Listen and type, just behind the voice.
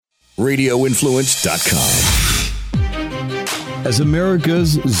RadioInfluence.com. As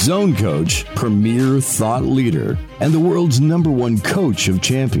America's zone coach, premier thought leader, and the world's #1 coach of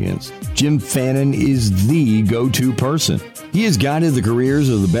champions, Jim Fannin is the go-to person. He has guided the careers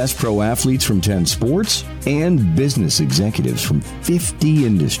of the best pro athletes from 10 sports and business executives from 50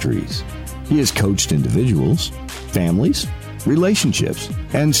 industries. He has coached individuals, families, relationships,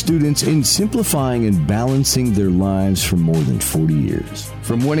 and students in simplifying and balancing their lives for more than 40 years.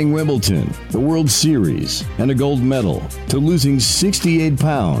 From winning Wimbledon, the World Series, and a gold medal, to losing 68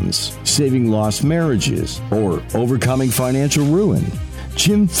 pounds, saving lost marriages, or overcoming financial ruin,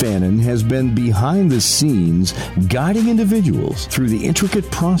 Jim Fannin has been behind the scenes guiding individuals through the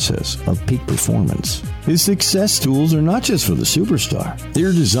intricate process of peak performance. His success tools are not just for the superstar.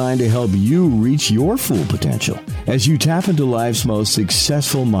 They're designed to help you reach your full potential as you tap into life's most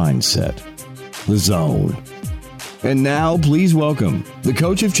successful mindset, the zone. And now, please welcome the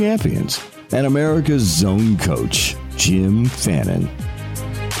coach of champions and America's zone coach, Jim Fannin.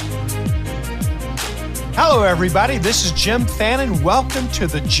 Hello, everybody. This is Jim Fannin. Welcome to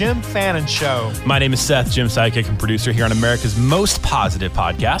the Jim Fannin Show. My name is Seth, Jim's sidekick and producer here on America's most positive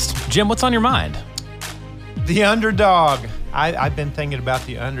podcast. Jim, what's on your mind? The underdog. I've been thinking about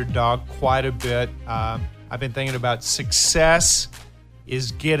the underdog quite a bit. I've been thinking about success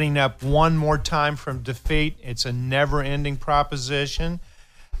is getting up one more time from defeat. It's a never-ending proposition.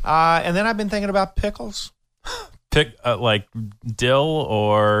 And then I've been thinking about pickles. Like dill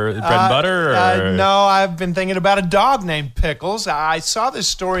or bread and butter? Or? No, I've been thinking about a dog named Pickles. I saw this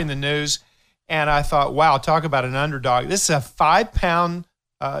story in the news, and I thought, wow, talk about an underdog. This is a 5-pound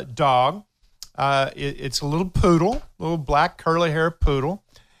dog. It's a little poodle, little black curly-haired poodle,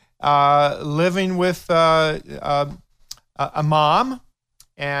 living with a mom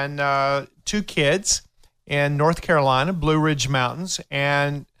and 2 kids in North Carolina, Blue Ridge Mountains,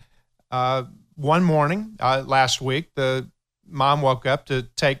 and one morning last week, the mom woke up to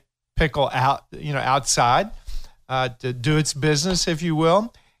take Pickle out, outside to do its business, if you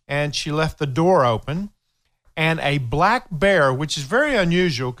will, and she left the door open, and a black bear, which is very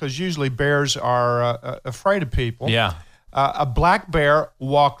unusual because usually bears are afraid of people. Yeah, a black bear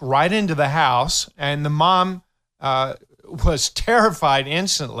walked right into the house, and the mom was terrified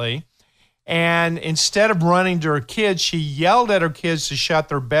instantly. And instead of running to her kids, she yelled at her kids to shut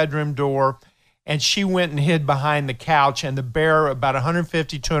their bedroom door. And she went and hid behind the couch, and the bear, about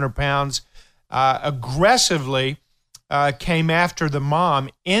 150, 200 pounds, aggressively came after the mom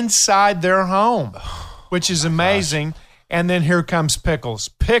inside their home, which is amazing. And then here comes Pickles.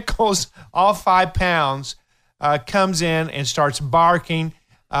 Pickles, all 5 pounds, comes in and starts barking,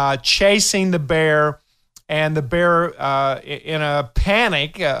 chasing the bear. And the bear, in a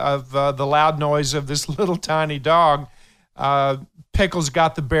panic of the loud noise of this little tiny dog, Pickles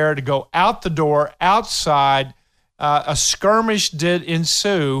got the bear to go out the door, outside. A skirmish did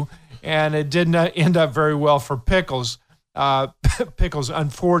ensue, and it did not end up very well for Pickles. Pickles,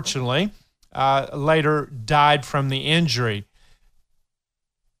 unfortunately, later died from the injury.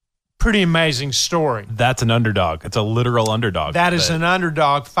 Pretty amazing story. That's an underdog. It's a literal underdog. That is an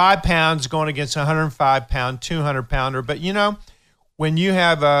underdog. 5 pounds going against a 105-pound, 200-pounder. But, when you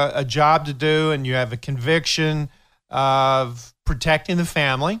have a job to do and you have a conviction of protecting the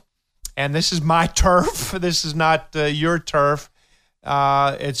family, and this is my turf. This is not your turf.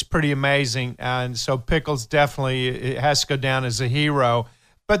 It's pretty amazing. And so Pickles definitely it has to go down as a hero.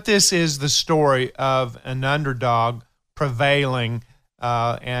 But this is the story of an underdog prevailing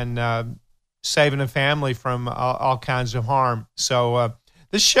and saving a family from all kinds of harm. So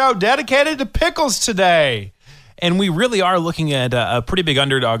this show dedicated to Pickles today. And we really are looking at a pretty big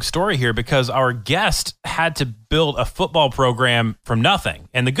underdog story here because our guest had to build a football program from nothing.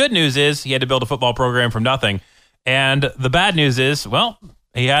 And the good news is he had to build a football program from nothing. And the bad news is, well,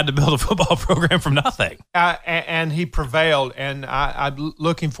 he had to build a football program from nothing. And he prevailed. And I'm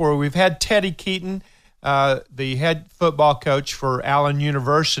looking forward. We've had Teddy Keaton, the head football coach for Allen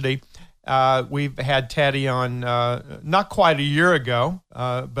University. We've had Teddy on not quite a year ago,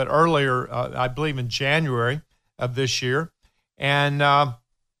 but earlier, I believe in January of this year, and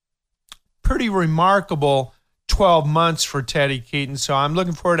pretty remarkable 12 months for Teddy Keaton. So I'm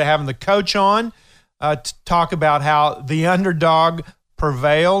looking forward to having the coach on to talk about how the underdog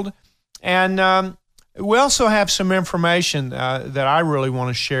prevailed. And we also have some information that I really want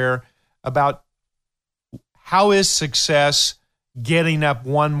to share about how is success getting up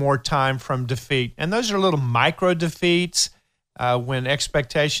one more time from defeat. And those are little micro defeats. When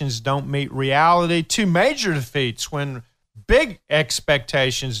expectations don't meet reality, 2 major defeats when big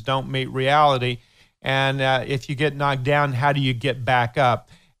expectations don't meet reality. And if you get knocked down, how do you get back up?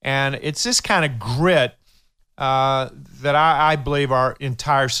 And it's this kind of grit that I believe our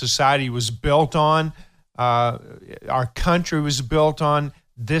entire society was built on. Our country was built on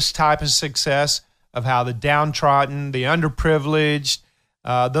this type of success, of how the downtrodden, the underprivileged,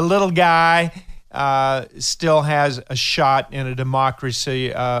 the little guy still has a shot in a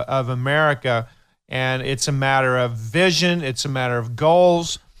democracy of America. And it's a matter of vision. It's a matter of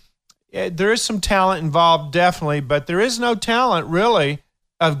goals. There is some talent involved, definitely, but there is no talent, really,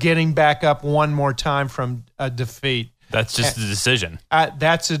 of getting back up one more time from a defeat. That's just a decision.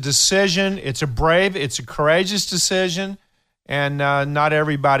 That's a decision. It's a courageous decision, and not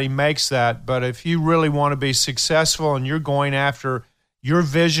everybody makes that. But if you really want to be successful and you're going after your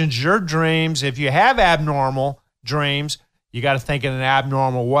visions, your dreams, if you have abnormal dreams, you got to think in an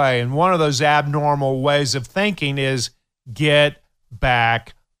abnormal way. And one of those abnormal ways of thinking is get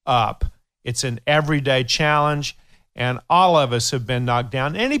back up. It's an everyday challenge, and all of us have been knocked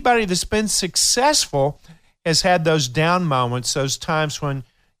down. Anybody that's been successful has had those down moments, those times when,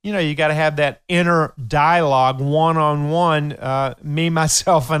 you got to have that inner dialogue one-on-one. Me,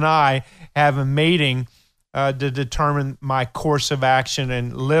 myself, and I have a meeting to determine my course of action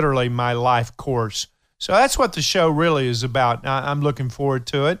and literally my life course. So that's what the show really is about. I'm looking forward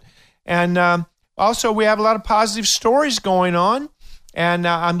to it. And also, we have a lot of positive stories going on. And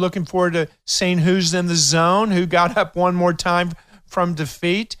I'm looking forward to seeing who's in the zone, who got up one more time from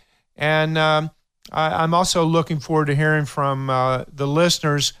defeat. And I'm also looking forward to hearing from the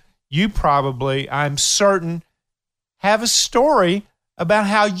listeners. You probably, I'm certain, have a story about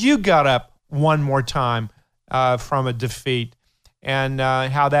how you got up one more time from a defeat, and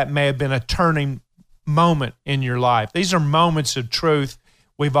how that may have been a turning moment in your life. These are moments of truth.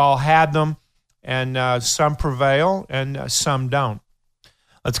 We've all had them, and some prevail and some don't.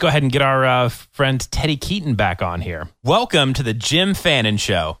 Let's go ahead and get our friend Teddy Keaton back on here. Welcome to the Jim Fannin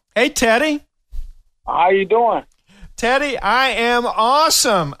Show. Hey, Teddy. How you doing? Teddy, I am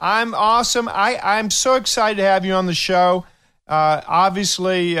awesome. I'm awesome. I'm so excited to have you on the show.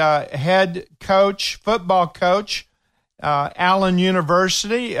 Obviously, head coach, football coach, Allen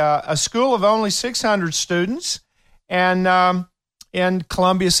University, a school of only 600 students, and in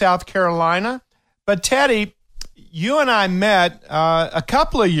Columbia, South Carolina. But Teddy, you and I met a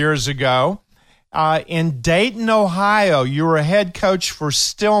couple of years ago in Dayton, Ohio. You were a head coach for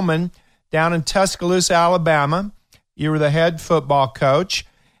Stillman down in Tuscaloosa, Alabama. You were the head football coach,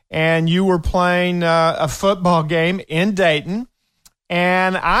 and you were playing a football game in Dayton.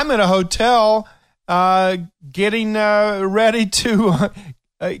 And I'm in a hotel getting ready to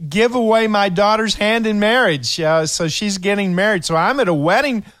give away my daughter's hand in marriage. So she's getting married. So I'm at a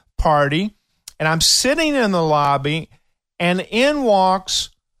wedding party, and I'm sitting in the lobby, and in walks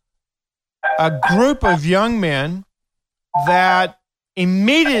a group of young men that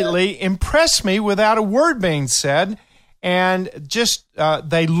immediately impressed me without a word being said. And just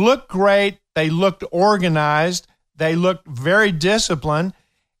they looked great. They looked organized. They looked very disciplined.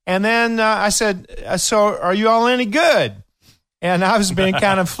 And then I said, so are you all any good? And I was being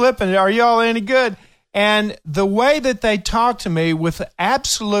kind of flippant. Are you all any good? And the way that they talked to me with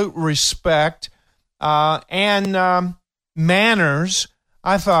absolute respect and manners,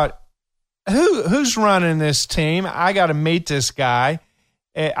 I thought, who's running this team? I got to meet this guy.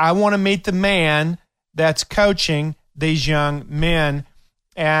 I want to meet the man that's coaching these young men.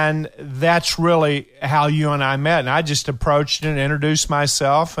 And that's really how you and I met. And I just approached and introduced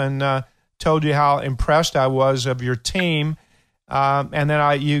myself and told you how impressed I was of your team. And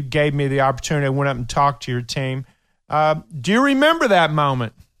then you gave me the opportunity. I went up and talked to your team. Do you remember that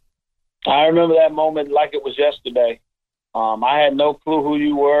moment? I remember that moment like it was yesterday. I had no clue who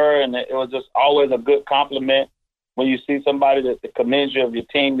you were, and it was just always a good compliment when you see somebody that commends you of your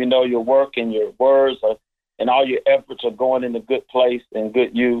team. You know your work and your words and all your efforts are going in a good place and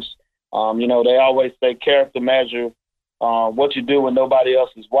good use. They always say character measure what you do when nobody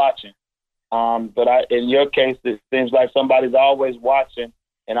else is watching. But in your case, it seems like somebody's always watching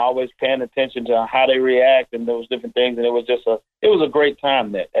and always paying attention to how they react and those different things. And it was just a great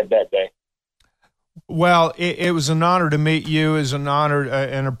time at that day. Well, it was an honor to meet you. It was an honor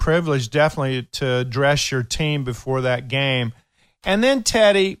and a privilege, definitely, to address your team before that game. And then,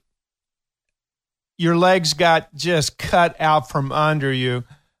 Teddy, your legs got just cut out from under you.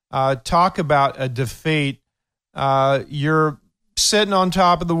 Talk about a defeat. You're sitting on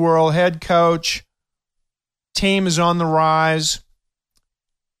top of the world, head coach, team is on the rise,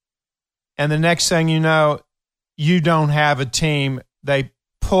 and the next thing you know, you don't have a team. They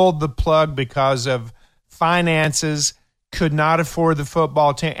pulled the plug because of finances, could not afford the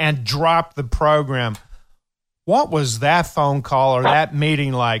football team, and dropped the program. What was that phone call or that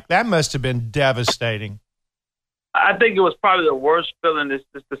meeting like? That must have been devastating. I think it was probably the worst feeling. It's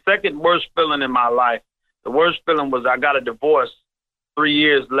the second worst feeling in my life. The worst feeling was I got a divorce 3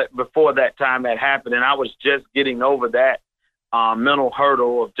 years before that time that happened, and I was just getting over that mental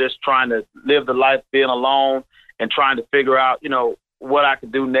hurdle of just trying to live the life being alone and trying to figure out, what I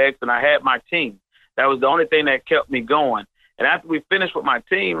could do next. And I had my team. That was the only thing that kept me going. And after we finished with my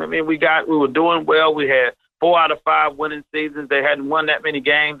team, we were doing well. We had 4 out of 5 winning seasons. They hadn't won that many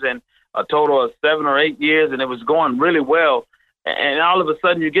games in a total of 7 or 8 years, and it was going really well. And all of a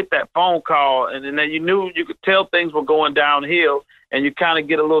sudden you get that phone call, and then you could tell things were going downhill, and you kind of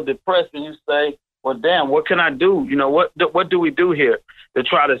get a little depressed, and you say, well, damn, what can I do? What do we do here to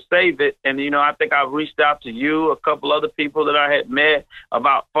try to save it? And, I think I've reached out to you, a couple other people that I had met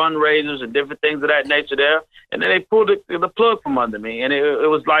about fundraisers and different things of that nature there. And then they pulled the plug from under me. And it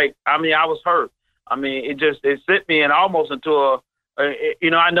was like, I was hurt. It sent me in almost into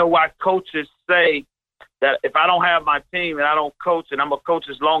I know why coaches say that if I don't have my team and I don't coach, and I'm going to coach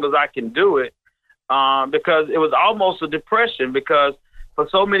as long as I can do it, because it was almost a depression, because for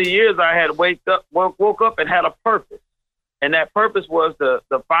so many years I had woke up and had a purpose. And that purpose was to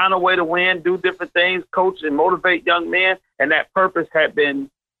find a way to win, do different things, coach and motivate young men. And that purpose had been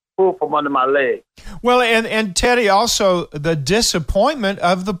pulled from under my leg. Well, and Teddy, also the disappointment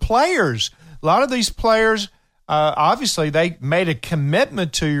of the players. A lot of these players, obviously, they made a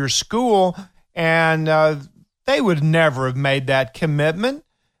commitment to your school, and they would never have made that commitment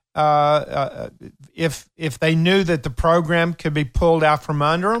if they knew that the program could be pulled out from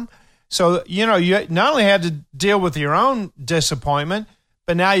under them. So, you not only had to deal with your own disappointment,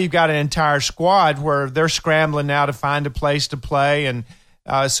 but now you've got an entire squad where they're scrambling now to find a place to play. And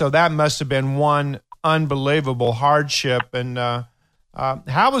so that must have been one unbelievable hardship. And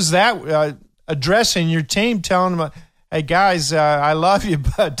how was that addressing your team, telling them, hey, guys, I love you,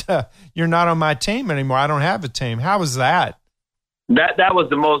 but you're not on my team anymore. I don't have a team. How was that? That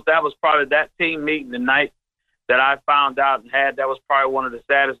was probably that team meeting the night that I found out and had. That was probably one of the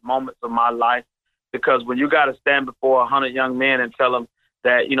saddest moments of my life, because when you got to stand before 100 young men and tell them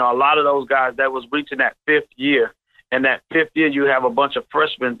that, a lot of those guys that was reaching that 5th year, and that 5th year you have a bunch of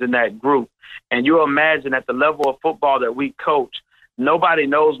freshmen in that group. And you imagine at the level of football that we coach, nobody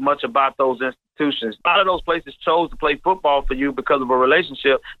knows much about those institutions. A lot of those places chose to play football for you because of a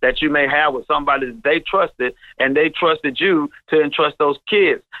relationship that you may have with somebody that they trusted, and they trusted you to entrust those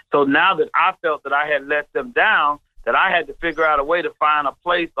kids. So now that I felt that I had let them down, that I had to figure out a way to find a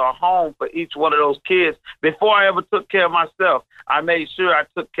place or home for each one of those kids. Before I ever took care of myself, I made sure I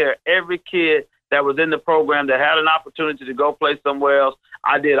took care of every kid that was in the program that had an opportunity to go play somewhere else.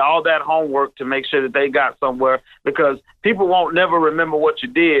 I did all that homework to make sure that they got somewhere, because people won't never remember what you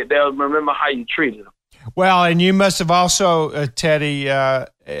did. They'll remember how you treated them. Well, and you must have also, Teddy,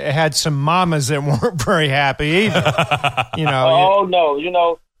 had some mamas that weren't very happy either. Oh,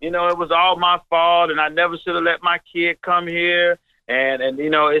 no. It was all my fault, and I never should have let my kid come here. And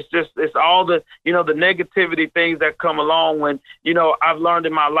it's all the, the negativity things that come along when, I've learned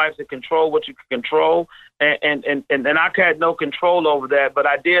in my life to control what you can control. And I had no control over that, but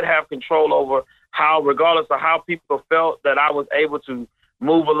I did have control over how, regardless of how people felt, that I was able to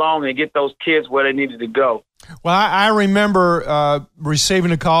move along and get those kids where they needed to go. Well, I remember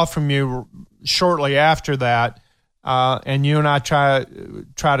receiving a call from you shortly after that. And you and I try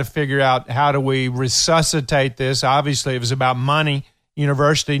to figure out how do we resuscitate this. Obviously, it was about money.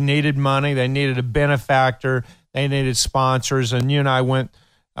 University needed money. They needed a benefactor. They needed sponsors. And you and I went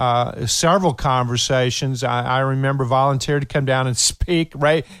several conversations. I remember volunteered to come down and speak,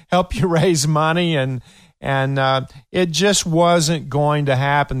 help you raise money. And it just wasn't going to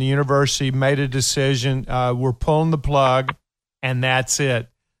happen. The university made a decision. We're pulling the plug, and that's it.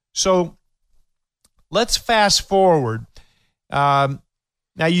 So let's fast forward. Now,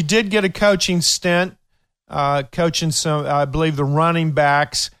 you did get a coaching stint, coaching some, I believe, the running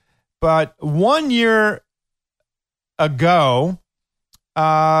backs. But 1 year ago,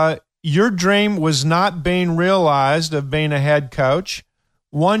 your dream was not being realized of being a head coach.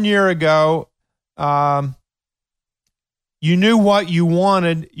 1 year ago, you knew what you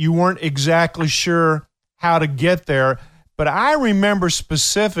wanted. You weren't exactly sure how to get there. But I remember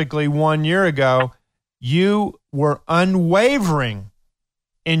specifically 1 year ago, you were unwavering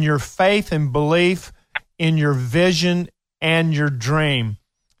in your faith and belief in your vision and your dream.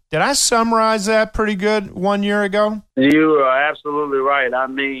 Did I summarize that pretty good 1 year ago? You are absolutely right.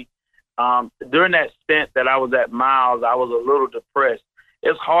 During that stint that I was at Miles, I was a little depressed.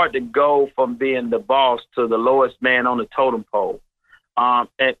 It's hard to go from being the boss to the lowest man on the totem pole. And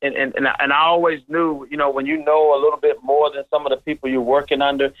I always knew, when you know a little bit more than some of the people you're working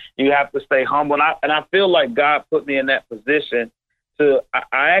under, you have to stay humble. And I feel like God put me in that position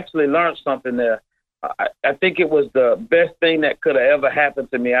I actually learned something there. I think it was the best thing that could have ever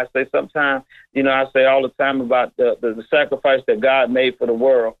happened to me. I say sometimes, I say all the time about the sacrifice that God made for the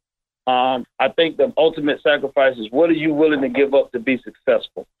world. I think the ultimate sacrifice is, what are you willing to give up to be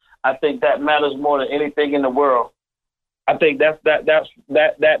successful? I think that matters more than anything in the world. I think that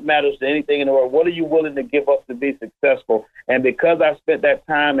matters to anything in the world. What are you willing to give up to be successful? And because I spent that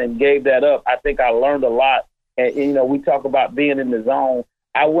time and gave that up, I think I learned a lot. And, we talk about being in the zone.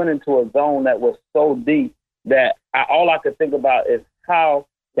 I went into a zone that was so deep that all I could think about is, how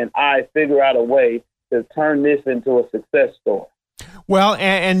can I figure out a way to turn this into a success story? Well,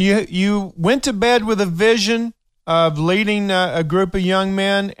 and you went to bed with a vision of leading a group of young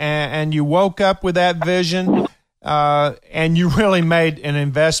men, and you woke up with that vision, and you really made an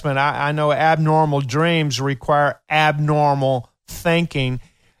investment. I know abnormal dreams require abnormal thinking,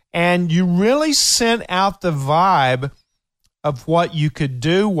 and you really sent out the vibe of what you could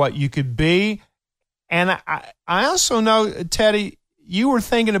do, what you could be. And I also know, Teddy, you were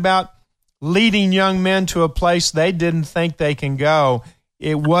thinking about leading young men to a place they didn't think they can go.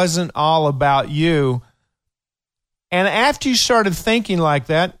 It wasn't all about you. And after you started thinking like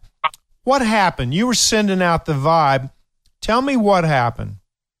that, what happened? You were sending out the vibe. Tell me what happened.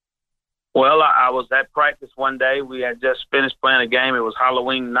 Well, I was at practice one day. We had just finished playing a game. It was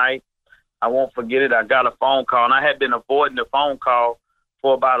Halloween night. I won't forget it. I got a phone call, and I had been avoiding the phone call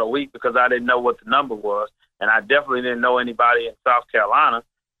for about a week because I didn't know what the number was, and I definitely didn't know anybody in South Carolina.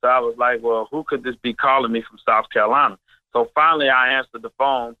 So I was like, well, who could this be calling me from South Carolina? So finally I answered the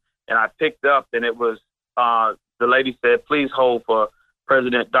phone, and I picked up, and it was the lady said, please hold for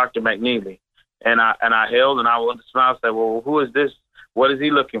President Dr. McNeely. And I held, and I went to smile and said, well, who is this? What is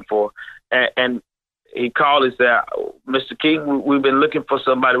he looking for? And he called and said, Mr. King, we've been looking for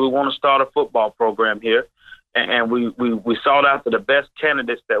somebody. We want to start a football program here. And we sought after the best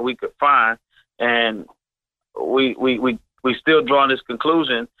candidates that we could find. And we still drawing this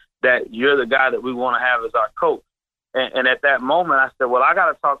conclusion that you're the guy that we want to have as our coach. And at that moment, I said, well, I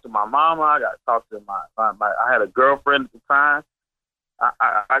got to talk to my mama. I got to talk to my I had a girlfriend at the time.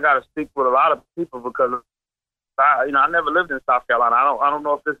 I got to speak with a lot of people because I never lived in South Carolina. I don't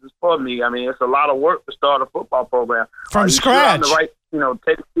know if this is for me. I mean, it's a lot of work to start a football program from scratch. Sure, the right,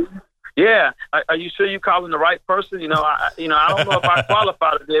 yeah. Are you sure you're calling the right person? I don't know if I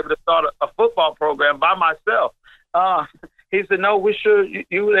qualify to be able to start a football program by myself. He said, no, we're sure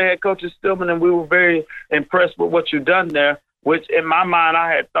you were the head coach at Stillman, and we were very impressed with what you've done there, which in my mind I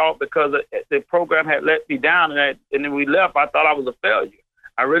had thought because the program had let me down and then we left, I thought I was a failure.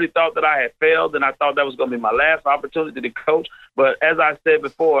 I really thought that I had failed, and I thought that was going to be my last opportunity to coach. But as I said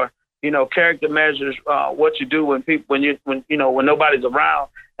before, character measures what you do when nobody's around.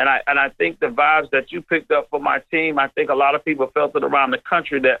 And I think the vibes that you picked up for my team, I think a lot of people felt it around the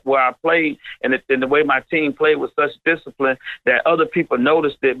country that where I played and the way my team played with such discipline that other people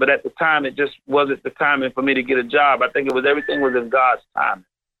noticed it. But at the time, it just wasn't the timing for me to get a job. I think everything was in God's time.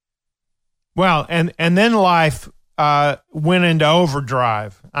 Well, and then life went into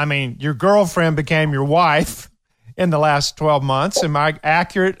overdrive. I mean, your girlfriend became your wife in the last 12 months. Am I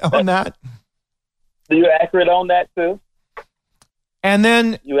accurate on that? You're accurate on that too. And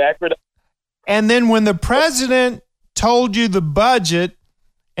then you accurate. And then when the president told you the budget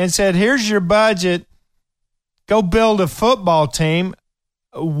and said, "Here's your budget, go build a football team,"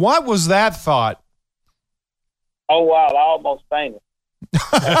 what was that thought? Oh wow! I almost fainted.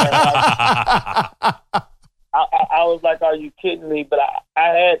 I was like, "Are you kidding me?" But I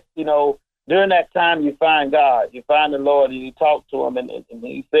had, during that time, you find God, you find the Lord, and you talk to Him, and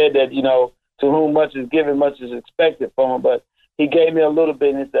He said that, to whom much is given, much is expected from Him. But He gave me a little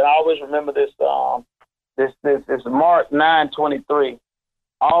bit, and He said, "I always remember this. This Mark 9:23.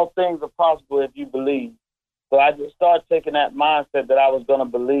 All things are possible if you believe." So I just started taking that mindset that I was going to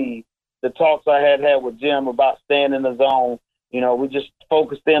believe. The talks I had with Jim about staying in the zone, we just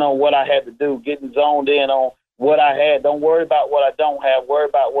focused in on what I had to do, getting zoned in on what I had. Don't worry about what I don't have. Worry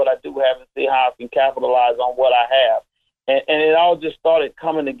about what I do have and see how I can capitalize on what I have. And it all just started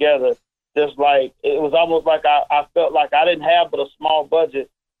coming together. Just like it was almost like I felt like I didn't have but a small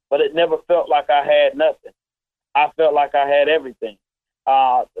budget, but it never felt like I had nothing. I felt like I had everything.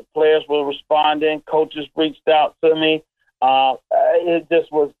 The players were responding. Coaches reached out to me.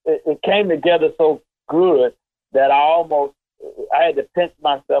 It came together so good that I had to pinch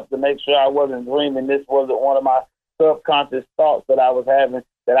myself to make sure I wasn't dreaming. This wasn't one of my subconscious thoughts that I was having,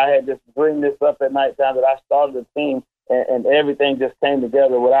 that I had just dreamed this up at nighttime, that I started a team and everything just came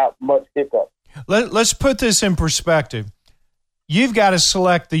together without much hiccup. Let's put this in perspective. You've got to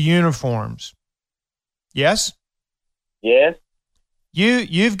select the uniforms. Yes? Yes.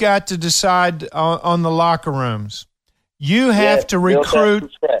 You've got to decide on the locker rooms. You have to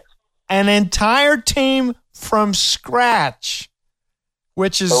recruit an entire team from scratch,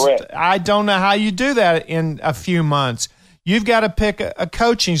 which is, correct. I don't know how you do that in a few months. You've got to pick a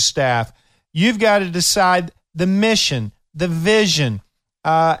coaching staff. You've got to decide the mission, the vision,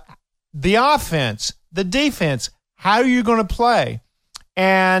 the offense, the defense. How are you going to play?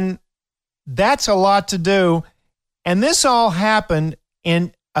 And that's a lot to do. And this all happened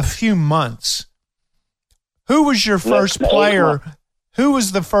in a few months. Who was your first player? Who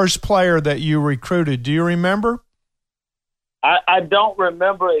was the first player that you recruited? Do you remember? I don't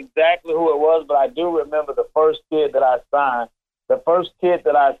remember exactly who it was, but I do remember the first kid that I signed. The first kid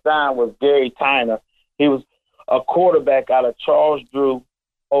that I signed was Gary Tyner. He was a quarterback out of Charles Drew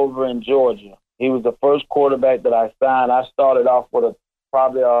over in Georgia. He was the first quarterback that I signed. I started off with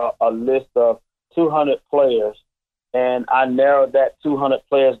probably a list of 200 players, and I narrowed that 200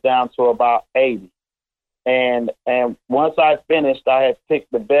 players down to about 80. And once I finished, I had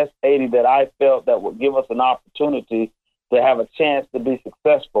picked the best 80 that I felt that would give us an opportunity to have a chance to be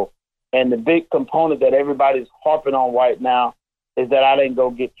successful. And the big component that everybody's harping on right now is that I didn't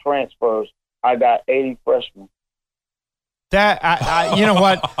go get transfers. I got 80 freshmen. That you know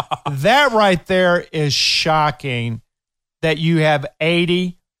what? That right there is shocking that you have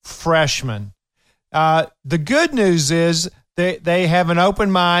 80 freshmen. The good news is they have an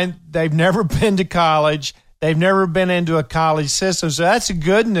open mind. They've never been to college. They've never been into a college system. So that's the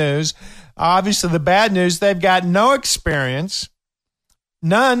good news. Obviously, the bad news, they've got no experience,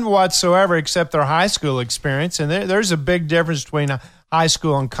 none whatsoever except their high school experience. And there's a big difference between high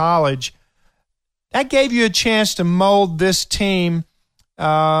school and college. That gave you a chance to mold this team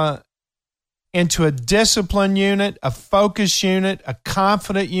into a disciplined unit, a focused unit, a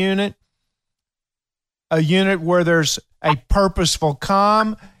confident unit, a unit where there's a purposeful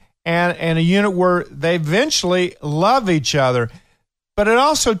calm, and a unit where they eventually love each other. But it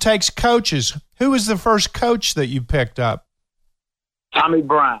also takes coaches. Who was the first coach that you picked up? Tommy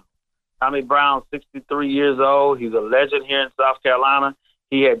Brown. Tommy Brown, 63 years old. He's a legend here in South Carolina.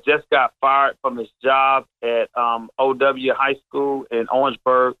 He had just got fired from his job at OW High School in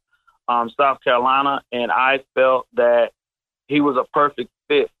Orangeburg, South Carolina, and I felt that he was a perfect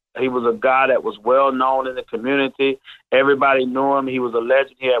fit. He was a guy that was well known in the community. Everybody knew him. He was a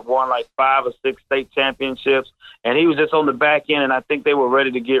legend. He had won like 5 or 6 state championships, and he was just on the back end, and I think they were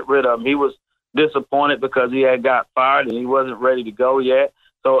ready to get rid of him. He was disappointed because he had got fired and he wasn't ready to go yet.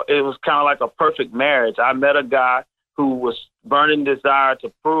 So it was kind of like a perfect marriage. I met a guy who was burning desire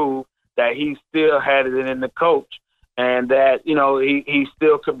to prove that he still had it in the coach and that, you know, he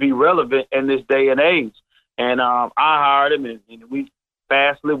still could be relevant in this day and age. And I hired him, and we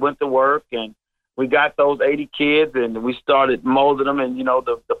fastly went to work, and we got those 80 kids, and we started molding them. And, you know,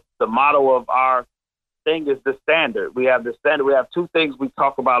 the motto of our thing is the standard. We have the standard. We have 2 things we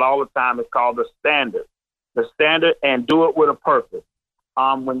talk about all the time. It's called the standard and do it with a purpose.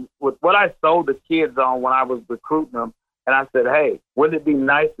 With what I sold the kids on when I was recruiting them, and I said, hey, wouldn't it be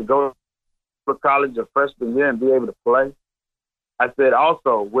nice to go to college your freshman year and be able to play? I said,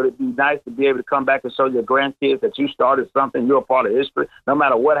 also, would it be nice to be able to come back and show your grandkids that you started something, you're a part of history? No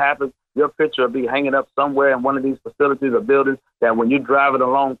matter what happens, your picture will be hanging up somewhere in one of these facilities or buildings that when you're driving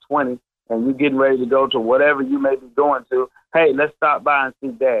along 20 and you're getting ready to go to whatever you may be going to, hey, let's stop by and see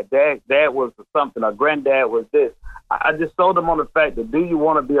Dad. Dad was something, or Granddad was this. I just sold them on the fact that, do you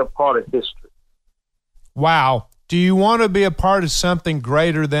want to be a part of history? Wow. Do you want to be a part of something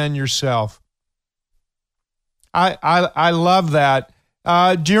greater than yourself? I love that.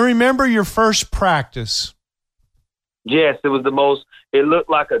 Do you remember your first practice? Yes, it was it looked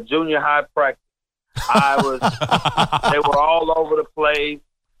like a junior high practice. They were all over the place.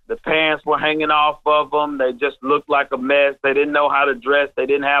 The pants were hanging off of them. They just looked like a mess. They didn't know how to dress. They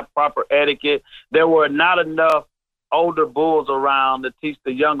didn't have proper etiquette. There were not enough older bulls around to teach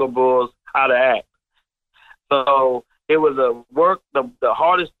the younger bulls how to act. So it was the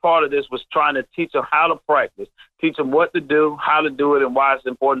hardest part of this was trying to teach them how to practice, teach them what to do, how to do it, and why it's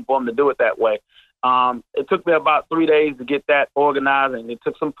important for them to do it that way. It took me about 3 days to get that organized, and it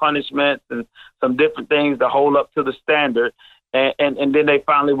took some punishments and some different things to hold up to the standard. And then they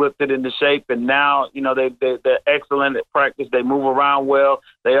finally whipped it into shape, and now, you know, they're excellent at practice. They move around well.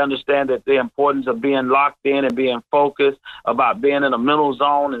 They understand that the importance of being locked in and being focused, about being in a mental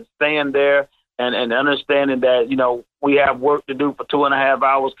zone and staying there, and understanding that, you know, we have work to do for 2.5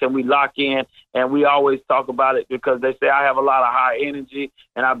 hours. Can we lock in? And we always talk about it because they say I have a lot of high energy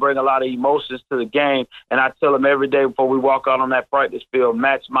and I bring a lot of emotions to the game. And I tell them every day before we walk out on that practice field,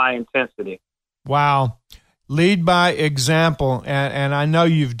 match my intensity. Wow. Lead by example. And I know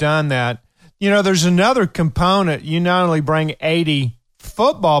you've done that. You know, there's another component. You not only bring 80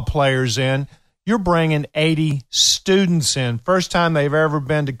 football players in, you're bringing 80 students in. First time they've ever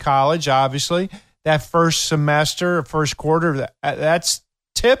been to college, obviously. That first semester, first quarter, that's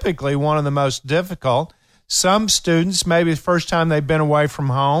typically one of the most difficult. Some students, maybe the first time they've been away from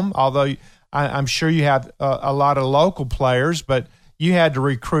home, although I'm sure you have a lot of local players, but you had to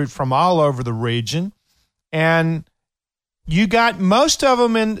recruit from all over the region. And you got most of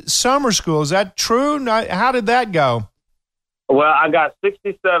them in summer school. Is that true? How did that go? Well, I got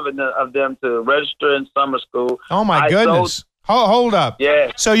 67 of them to register in summer school. Oh, my goodness. Hold up.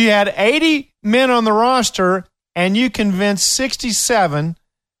 Yeah. So you had 80 men on the roster, and you convinced 67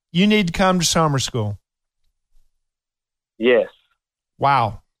 you need to come to summer school. Yes.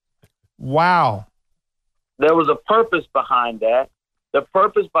 Wow. There was a purpose behind that. The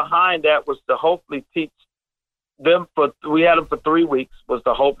purpose behind that was to hopefully teach them we had them for 3 weeks, was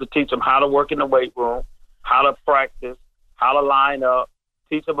to hope to teach them how to work in the weight room, how to practice, how to line up,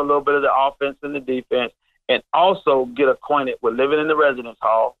 teach them a little bit of the offense and the defense, and also get acquainted with living in the residence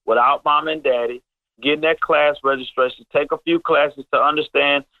hall without mom and daddy, getting that class registration, take a few classes to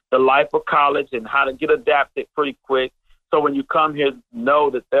understand the life of college and how to get adapted pretty quick. So when you come here, know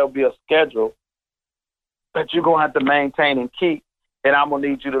that there'll be a schedule that you're going to have to maintain and keep. And I'm going to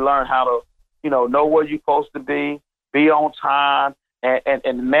need you to learn how to, know where you're supposed to be on time,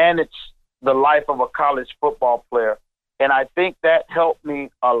 and manage the life of a college football player. And I think that helped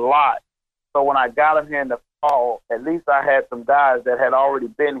me a lot. So when I got them here in the fall, at least I had some guys that had already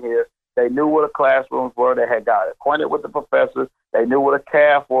been here. They knew where the classrooms were. They had got acquainted with the professors. They knew what a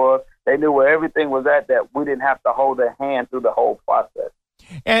calf was. They knew where everything was at, that we didn't have to hold their hand through the whole process.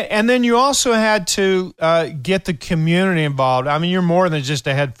 And then you also had to get the community involved. I mean, you're more than just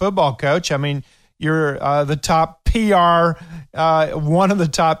a head football coach. I mean, you're the top PR, one of the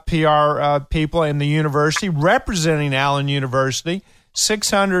top PR people in the university, representing Allen University,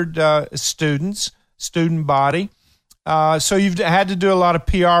 600 students, student body. So you've had to do a lot of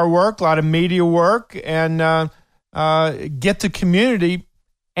PR work, a lot of media work, and get the community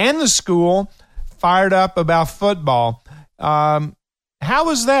and the school fired up about football. How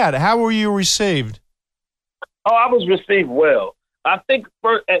was that? How were you received? Oh, I was received well. I think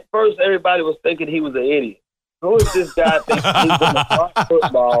at first everybody was thinking he was an idiot. Who is this guy thinking he's going to start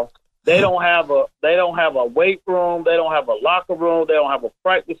football? They don't have a weight room. They don't have a locker room. They don't have a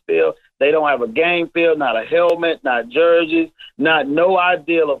practice field. They don't have a game field, not a helmet, not jerseys, no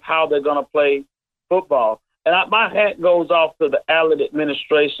idea of how they're going to play football. And my hat goes off to the Allen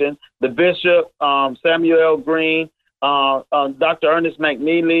administration, the bishop, Samuel L. Green, Dr. Ernest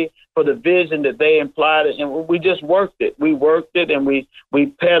McNeely, for the vision that they implied, and we just worked it. We worked it, and we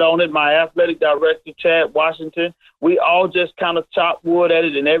pet on it. My athletic director, Chad Washington, we all just kind of chopped wood at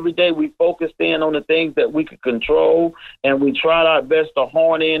it, and every day we focused in on the things that we could control, and we tried our best to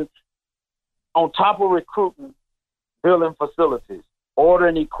hone in on top of recruiting, building facilities,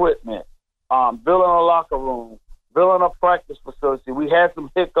 ordering equipment, building a locker room, building a practice facility. We had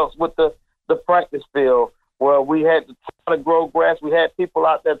some hiccups with the practice field, where we had to try to grow grass. We had people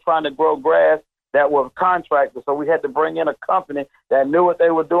out there trying to grow grass that were contractors, so we had to bring in a company that knew what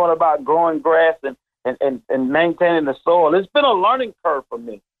they were doing about growing grass and maintaining the soil. It's been a learning curve for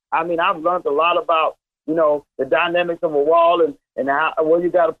me. I mean, I've learned a lot about, the dynamics of a wall and how, where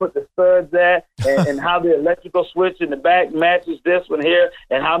you got to put the studs at and how the electrical switch in the back matches this one here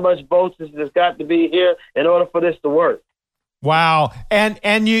and how much voltage has got to be here in order for this to work. Wow.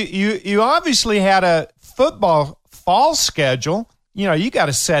 And you obviously had a football fall schedule. You got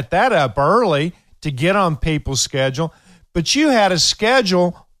to set that up early to get on people's schedule. But you had a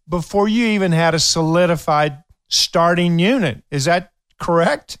schedule before you even had a solidified starting unit. Is that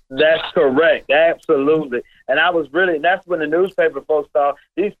correct? That's correct. Absolutely. And that's when the newspaper folks thought,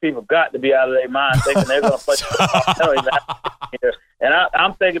 these people got to be out of their mind thinking they're going to play football. And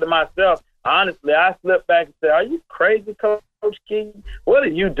I'm thinking to myself, honestly, I slipped back and said, are you crazy, Coach Keaton? What are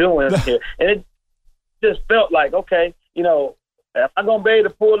you doing here? And it just felt like, okay, am I going to be able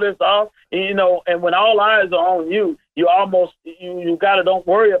to pull this off? And when all eyes are on you, you almost, you got to don't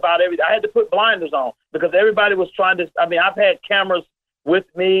worry about everything. I had to put blinders on because everybody was trying to, I've had cameras with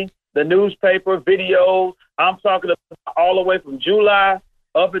me, the newspaper, videos. I'm talking about all the way from July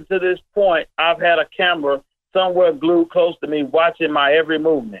up until this point, I've had a camera somewhere glued close to me watching my every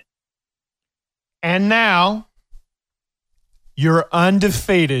movement. And now You're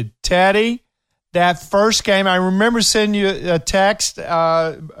undefeated. Teddy, that first game, I remember sending you a text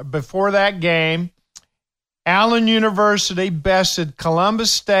before that game. Allen University bested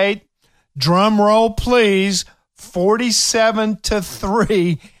Columbus State. Drum roll, please.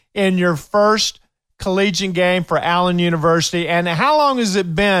 47-3 in your first collegiate game for Allen University. And how long has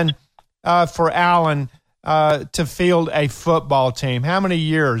it been for Allen to field a football team? How many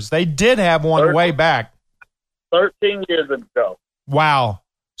years? They did have one way back. 13 years ago. Wow.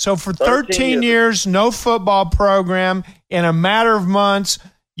 So for 13 years, no football program. In a matter of months,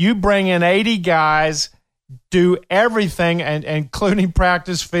 you bring in 80 guys, do everything, and including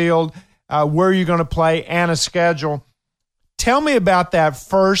practice field, where you're going to play, and a schedule. Tell me about that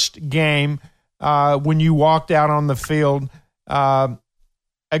first game when you walked out on the field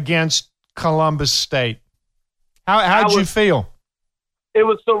against Columbus State. How did you feel? It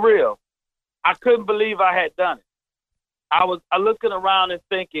was surreal. I couldn't believe I had done it. I was looking around and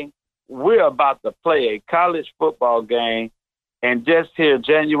thinking, we're about to play a college football game, and just here,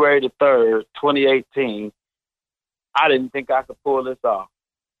 January the 3rd, 2018, I didn't think I could pull this off.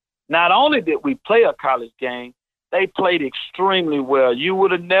 Not only did we play a college game, they played extremely well. You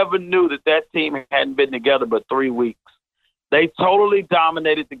would have never knew that team hadn't been together but 3 weeks. They totally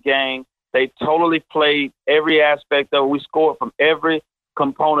dominated the game. They totally played every aspect of it. We scored from every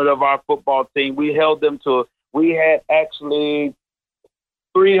component of our football team. We held them to we had actually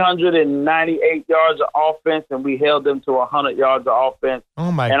 398 yards of offense, and we held them to 100 yards of offense. Oh,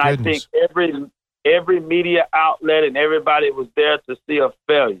 my goodness. And I think every media outlet and everybody was there to see a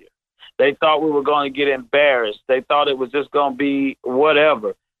failure. They thought we were going to get embarrassed. They thought it was just going to be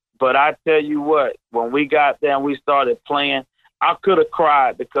whatever. But I tell you what, when we got there and we started playing, I could have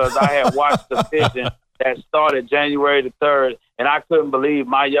cried because I had watched the vision that started January the 3rd, and I couldn't believe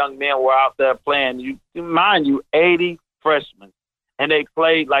my young men were out there playing. Mind you, 80 freshmen, and they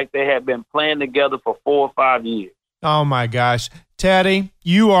played like they had been playing together for 4 or 5 years. Oh, my gosh. Teddy,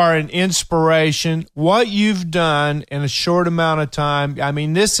 you are an inspiration. What you've done in a short amount of time, I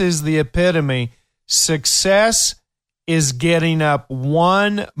mean, this is the epitome. Success is getting up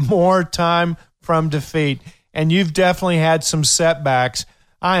one more time from defeat, and you've definitely had some setbacks.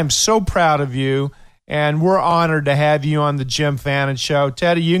 I am so proud of you. And we're honored to have you on the Jim Fannin Show.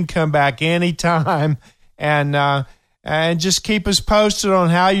 Teddy, you can come back anytime and just keep us posted on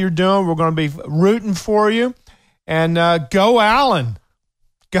how you're doing. We're going to be rooting for you. And go Allen.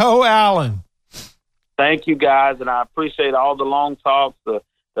 Go Allen. Thank you, guys. And I appreciate all the long talks, the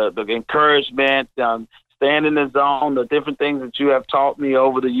encouragement, staying in the zone, the different things that you have taught me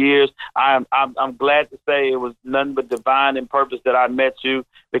over the years. I'm glad to say it was nothing but divine and purpose that I met you,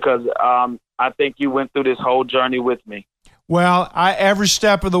 because I think you went through this whole journey with me. Well, every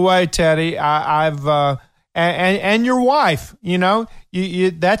step of the way, Teddy. And your wife. You know,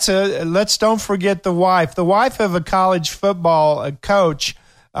 let's don't forget the wife. The wife of a college football coach.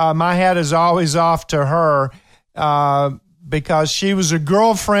 My hat is always off to her because she was a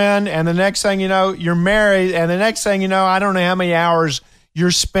girlfriend, and the next thing you know, you're married, and the next thing you know, I don't know how many hours you're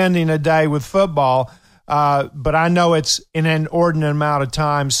spending a day with football, but I know it's an inordinate amount of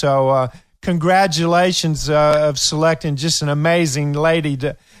time. So. Congratulations of selecting just an amazing lady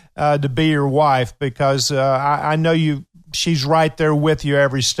to be your wife, because I know she's right there with you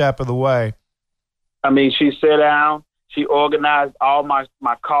every step of the way. I mean, she sat down, she organized all my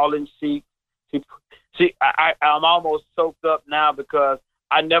calling sheets. I'm almost soaked up now because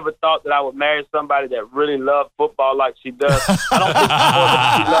I never thought that I would marry somebody that really loved football like she does.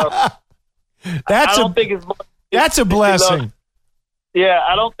 I don't think it's more than she loves. That's a blessing. Yeah,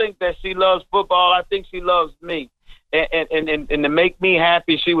 I don't think that she loves football. I think she loves me. And to make me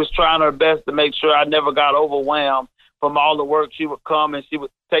happy, she was trying her best to make sure I never got overwhelmed from all the work. She would come and she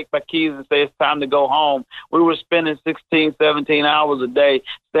would take my keys and say, it's time to go home. We were spending 16, 17 hours a day,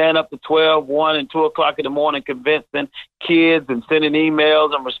 staying up to 12, 1, and 2 o'clock in the morning, convincing kids and sending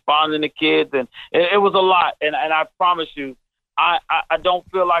emails and responding to kids. And it was a lot. And I promise you, I don't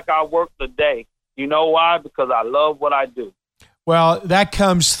feel like I worked a day. You know why? Because I love what I do. Well, that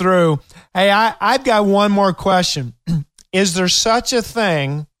comes through. Hey, I've got one more question. Is there such a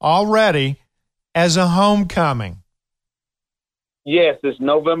thing already as a homecoming? Yes, it's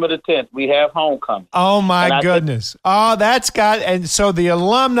November the 10th. We have homecoming. Oh, my goodness. And so the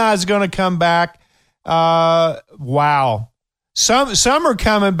alumni is going to come back. Wow. Some are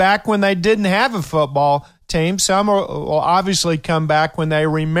coming back when they didn't have a football team. Some will obviously come back when they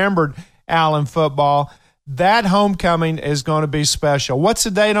remembered Allen football. That homecoming is going to be special. What's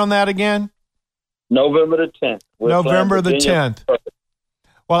the date on that again? November the 10th. November the 10th.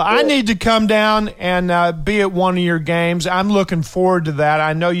 Well, I need to come down and be at one of your games. I'm looking forward to that.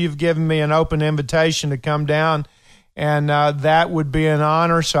 I know you've given me an open invitation to come down, and that would be an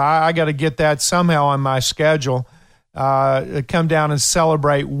honor. So I got to get that somehow on my schedule, to come down and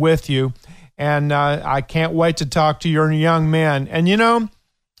celebrate with you. And I can't wait to talk to your young men. And, you know,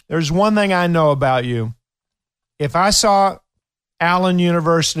 there's one thing I know about you. If I saw Allen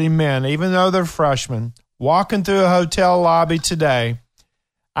University men, even though they're freshmen, walking through a hotel lobby today,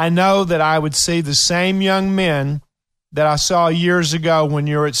 I know that I would see the same young men that I saw years ago when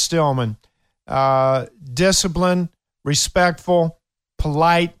you were at Stillman. Disciplined, respectful,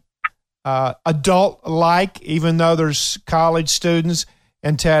 polite, adult-like, even though there's college students.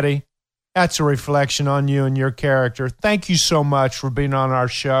 And Teddy, that's a reflection on you and your character. Thank you so much for being on our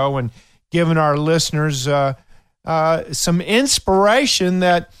show and giving our listeners some inspiration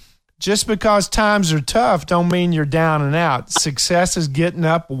that just because times are tough don't mean you're down and out. Success is getting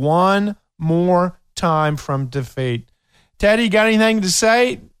up one more time from defeat. Teddy, you got anything to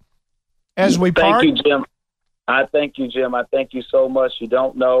say as we part? Thank you, Jim. I thank you, Jim. I thank you so much. You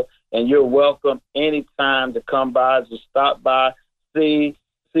don't know, and you're welcome anytime to come by, to stop by, see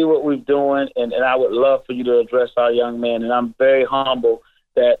what we're doing, and I would love for you to address our young men. And I'm very humble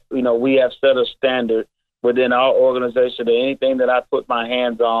that, you know, we have set a standard within our organization that anything that I put my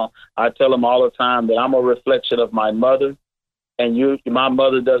hands on, I tell them all the time that I'm a reflection of my mother, and my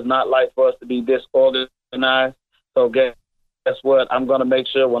mother does not like for us to be disorganized. So guess what? I'm going to make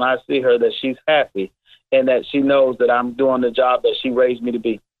sure when I see her that she's happy and that she knows that I'm doing the job that she raised me to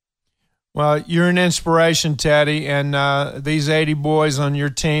be. Well, you're an inspiration, Teddy, and these 80 boys on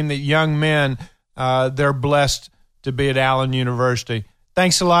your team, the young men, they're blessed to be at Allen University.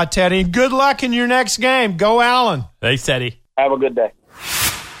 Thanks a lot, Teddy, and good luck in your next game. Go Allen. Thanks, Teddy. Have a good day.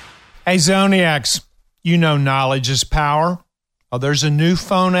 Hey, Zoniacs, you know knowledge is power. Oh, there's a new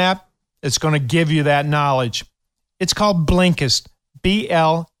phone app that's going to give you that knowledge. It's called Blinkist,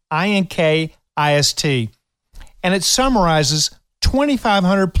 Blinkist, and it summarizes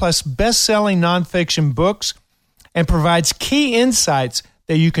 2,500 plus best-selling nonfiction books and provides key insights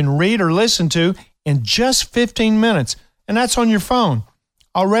that you can read or listen to in just 15 minutes, and that's on your phone.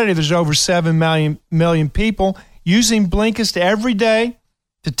 Already, there's over 7 million people using Blinkist every day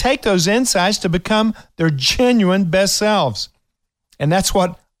to take those insights to become their genuine best selves. And that's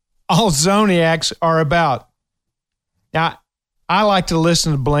what all Zoniacs are about. Now, I like to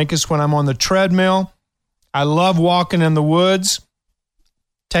listen to Blinkist when I'm on the treadmill. I love walking in the woods.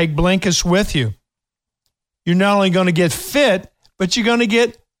 Take Blinkist with you. You're not only going to get fit, but you're going to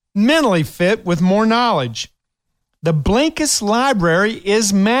get mentally fit with more knowledge. The Blinkist library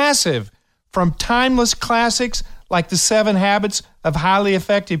is massive, from timeless classics like The 7 Habits of Highly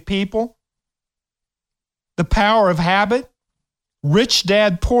Effective People, The Power of Habit, Rich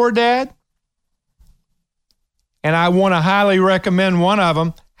Dad, Poor Dad, and I want to highly recommend one of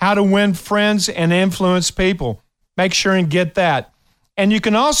them, How to Win Friends and Influence People. Make sure and get that. And you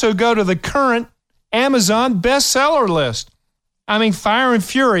can also go to the current Amazon bestseller list. I mean, Fire and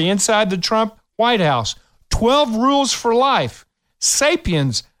Fury Inside the Trump White House, 12 Rules for Life,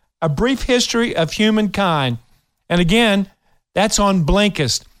 Sapiens, A Brief History of Humankind. And again, that's on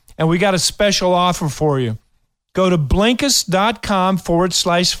Blinkist. And we got a special offer for you. Go to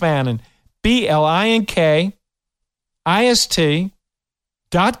Blinkist.com/Fannin,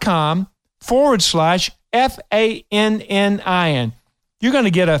 BLINKIST.com/FANNIN. You're going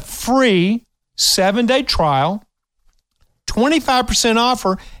to get a free 7-day trial, 25%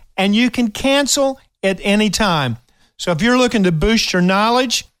 offer, and you can cancel at any time. So if you're looking to boost your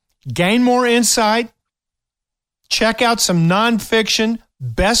knowledge, gain more insight, check out some nonfiction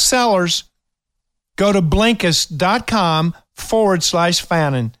bestsellers, go to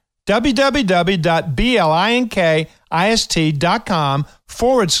Blinkist.com/Fannin,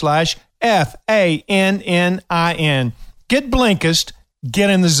 www.blinkist.com/FANNIN. Get Blinkist,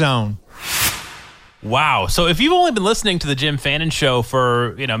 get in the zone. Wow. So if you've only been listening to the Jim Fannin Show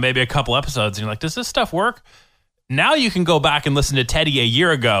for, maybe a couple episodes, and you're like, does this stuff work? Now you can go back and listen to Teddy a year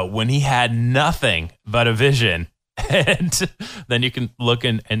ago when he had nothing but a vision. And then you can look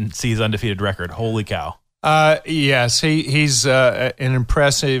and see his undefeated record. Holy cow. Yes, he's an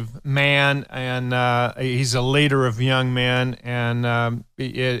impressive man, and he's a leader of young men, and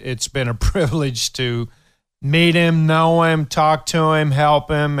it's been a privilege to meet him, know him, talk to him, help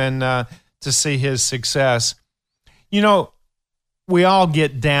him, and to see his success. We all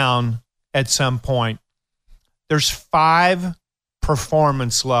get down at some point. There's 5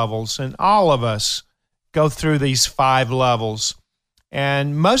 performance levels, and all of us go through these 5 levels.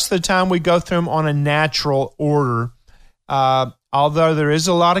 And most of the time we go through them on a natural order. although there is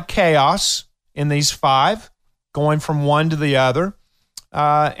a lot of chaos in these 5, going from one to the other.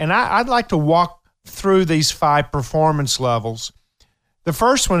 And I'd like to walk through these 5 performance levels. The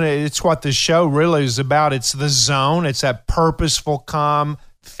first one, it's what this show really is about. It's the zone. It's that purposeful, calm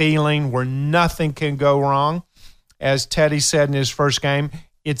feeling where nothing can go wrong. As Teddy said in his first game,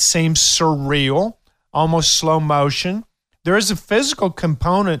 it seems surreal, almost slow motion. There is a physical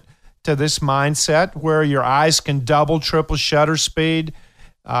component to this mindset where your eyes can double, triple shutter speed.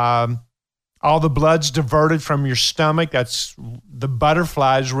 All the blood's diverted from your stomach. That's the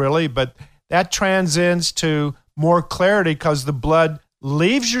butterflies, really. But that transcends to more clarity because the blood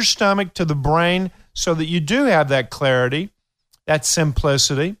leaves your stomach to the brain so that you do have that clarity, that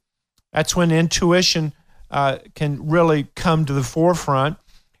simplicity. That's when intuition can really come to the forefront.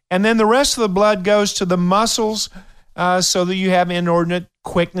 And then the rest of the blood goes to the muscles so that you have inordinate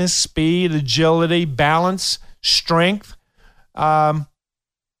quickness, speed, agility, balance, strength.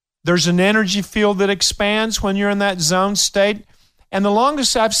 There's an energy field that expands when you're in that zone state. And the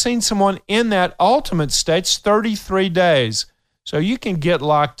longest I've seen someone in that ultimate state is 33 days. So you can get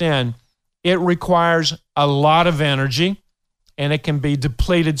locked in. It requires a lot of energy, and it can be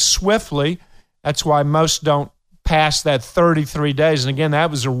depleted swiftly. That's why most don't pass that 33 days. And again,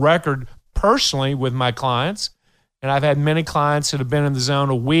 that was a record personally with my clients. And I've had many clients that have been in the zone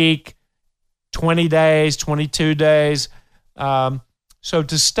a week, 20 days, 22 days. So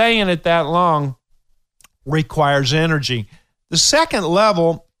to stay in it that long requires energy. The second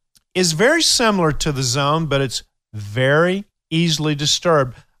level is very similar to the zone, but it's very easily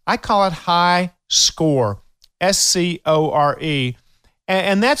disturbed. I call it high score, SCORE.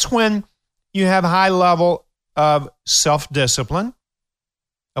 And that's when you have a high level of self-discipline,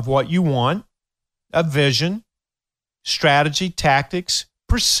 of what you want, of vision, strategy, tactics,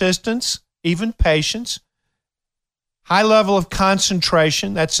 persistence, even patience, high level of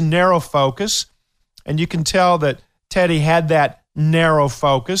concentration, that's narrow focus. And you can tell that Teddy had that narrow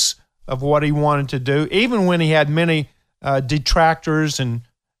focus of what he wanted to do, even when he had many detractors and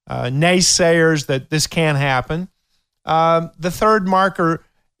naysayers that this can't happen. The third marker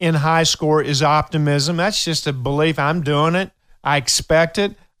in high score is optimism. That's just a belief. I'm doing it. I expect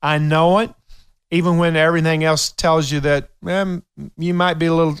it. I know it. Even when everything else tells you that you might be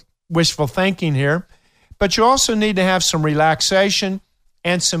a little wishful thinking here. But you also need to have some relaxation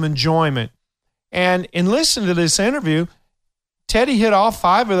and some enjoyment. And in listening to this interview, Teddy hit all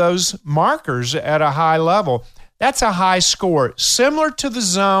 5 of those markers at a high level. That's a high score, similar to the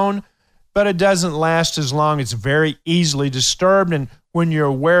zone, but it doesn't last as long. It's very easily disturbed. And when you're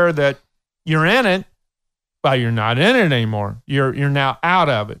aware that you're in it, well, you're not in it anymore. You're now out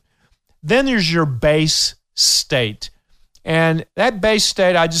of it. Then there's your base state. And that base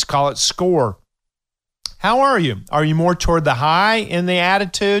state, I just call it score. How are you? Are you more toward the high in the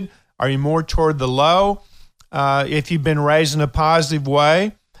attitude? Are you more toward the low? If you've been raised in a positive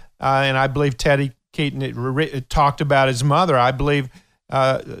way, and I believe Teddy Keaton talked about his mother, I believe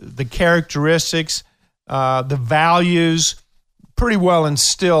the characteristics, the values, pretty well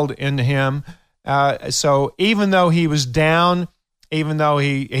instilled into him. So even though he was down, even though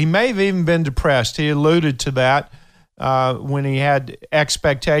he may have even been depressed, he alluded to that when he had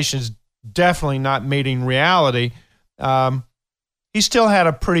expectations definitely not meeting reality, he still had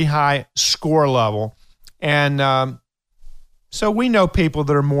a pretty high score level. And so we know people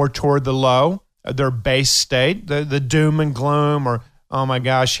that are more toward the low, their base state, the doom and gloom, or, oh my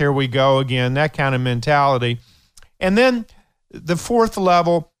gosh, here we go again, that kind of mentality. And then the fourth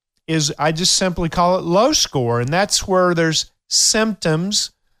level is, I just simply call it low score, and that's where there's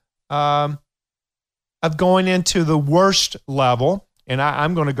symptoms of going into the worst level. And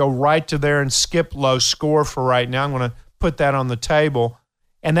I'm going to go right to there and skip low score for right now. I'm going to put that on the table.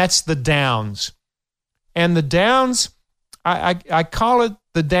 And that's the downs. And the downs, I call it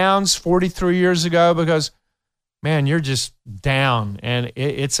the downs 43 years ago because, man, you're just down. And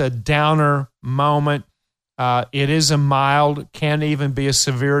it's a downer moment. It is a mild, can even be a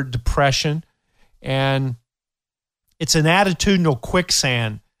severe depression. And it's an attitudinal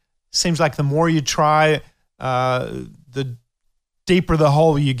quicksand. Seems like the more you try, the deeper the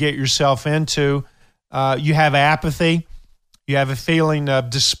hole you get yourself into. You have apathy. You have a feeling of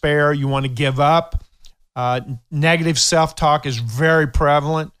despair. You want to give up. Negative self-talk is very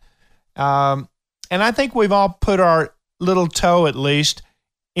prevalent. And I think we've all put our little toe, at least,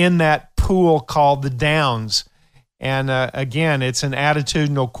 in that pool called the downs. And again, it's an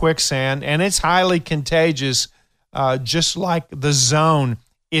attitudinal quicksand, and it's highly contagious, just like the zone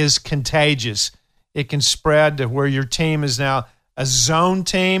is contagious. It can spread to where your team is now a zone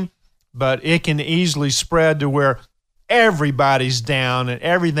team, but it can easily spread to where everybody's down and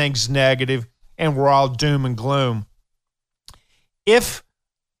everything's negative and we're all doom and gloom. If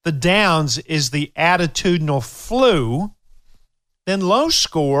the downs is the attitudinal flu, then low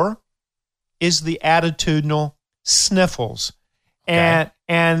score is the attitudinal sniffles. Okay.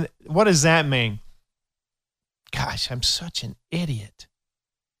 And what does that mean? Gosh, I'm such an idiot.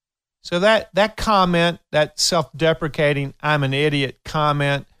 So that comment, that self-deprecating, I'm an idiot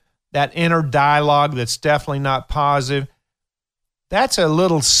comment, that inner dialogue that's definitely not positive, that's a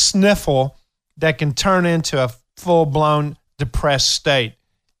little sniffle that can turn into a full-blown depressed state.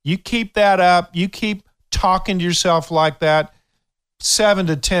 You keep that up, you keep talking to yourself like that, 7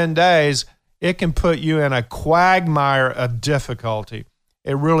 to 10 days, it can put you in a quagmire of difficulty.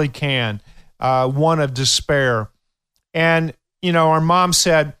 It really can, one of despair. And, our mom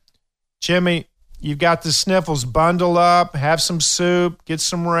said, Jimmy, you've got the sniffles, bundle up, have some soup, get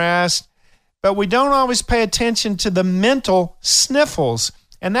some rest. But we don't always pay attention to the mental sniffles,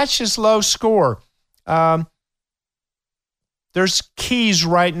 and that's just low score. There's keys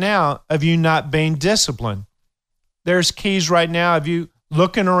right now of you not being disciplined. There's keys right now of you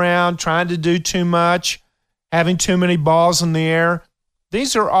looking around, trying to do too much, having too many balls in the air.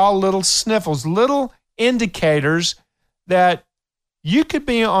 These are all little sniffles, little indicators that you could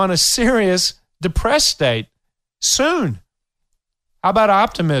be on a serious depressed state soon. How about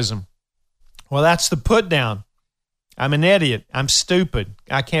optimism? Well, that's the put down. I'm an idiot. I'm stupid.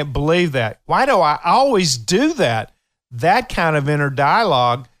 I can't believe that. Why do I always do that? That kind of inner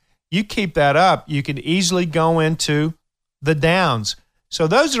dialogue, you keep that up, you can easily go into the downs. So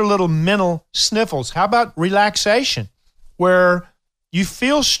those are little mental sniffles. How about relaxation, where you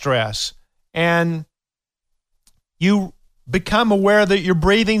feel stress and you become aware that your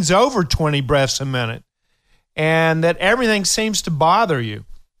breathing's over 20 breaths a minute and that everything seems to bother you.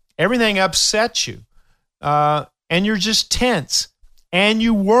 Everything upsets you. And you're just tense and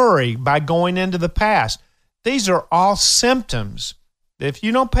you worry by going into the past. These are all symptoms if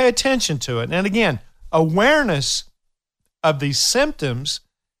you don't pay attention to it. And again, awareness of these symptoms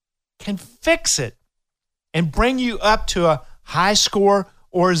can fix it and bring you up to a high score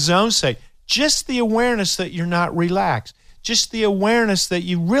or a zone state. Just the awareness that you're not relaxed. Just the awareness that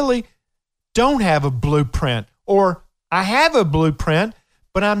you really don't have a blueprint, or I have a blueprint,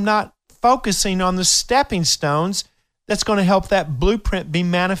 but I'm not focusing on the stepping stones that's going to help that blueprint be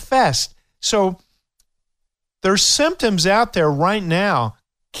manifest. So there's symptoms out there right now,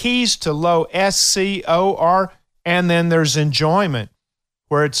 keys to low SCOR, and then there's enjoyment,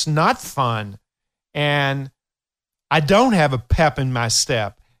 where it's not fun, and I don't have a pep in my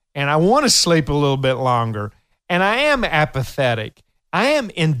step, and I want to sleep a little bit longer, and I am apathetic. I am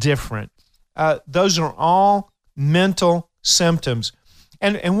indifferent. Those are all mental symptoms.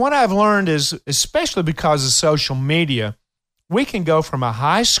 And what I've learned is, especially because of social media, we can go from a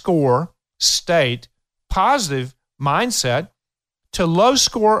high score state, positive mindset, to low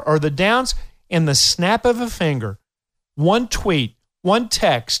score or the downs in the snap of a finger. One tweet, one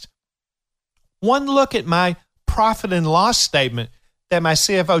text, one look at my profit and loss statement that my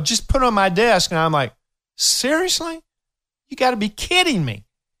CFO just put on my desk, and I'm like, seriously? You got to be kidding me.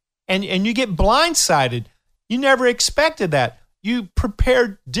 And you get blindsided. You never expected that. You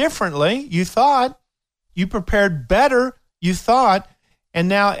prepared differently, you thought. You prepared better, you thought. And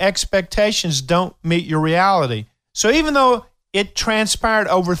now expectations don't meet your reality. So even though it transpired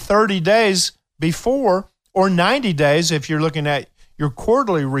over 30 days before, or 90 days if you're looking at your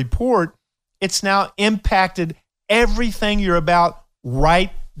quarterly report, it's now impacted everything you're about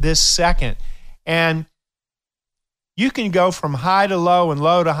right this second. And you can go from high to low and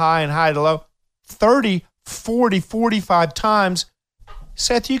low to high and high to low 30, 40, 45 times.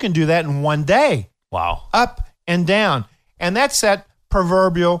 Seth, you can do that in one day. Wow. Up and down. And that's that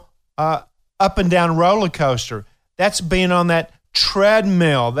proverbial up and down roller coaster. That's being on that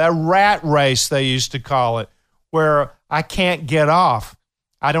treadmill, that rat race they used to call it, where I can't get off.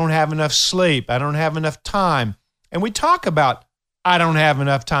 I don't have enough sleep. I don't have enough time. And we talk about, I don't have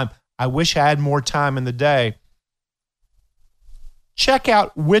enough time. I wish I had more time in the day. Check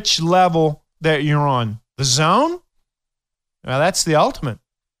out which level that you're on. The zone? Well, that's the ultimate.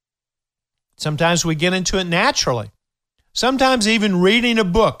 Sometimes we get into it naturally. Sometimes even reading a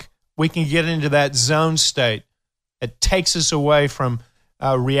book, we can get into that zone state. It takes us away from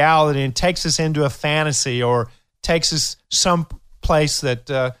reality and takes us into a fantasy, or takes us some place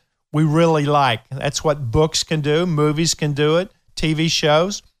that we really like. That's what books can do. Movies can do it. TV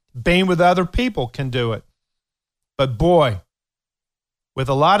shows. Being with other people can do it. But boy, with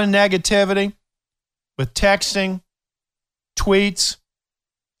a lot of negativity, with texting, tweets,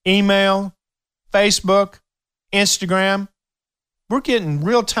 email, Facebook, Instagram. We're getting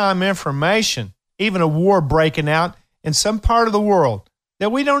real-time information, even a war breaking out in some part of the world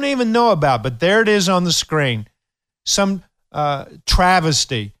that we don't even know about, but there it is on the screen. Some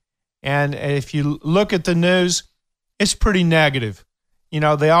travesty. And if you look at the news, it's pretty negative. You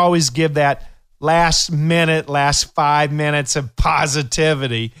know, they always give that last 5 minutes of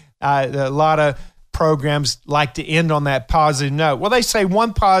positivity. A lot of programs like to end on that positive note. Well, they say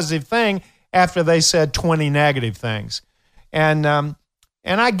one positive thing after they said 20 negative things. And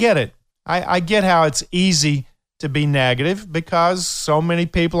I get it. I get how it's easy to be negative because so many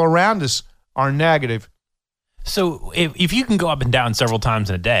people around us are negative. So if you can go up and down several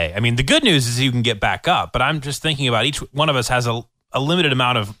times in a day, I mean, the good news is you can get back up, but I'm just thinking about each one of us has a limited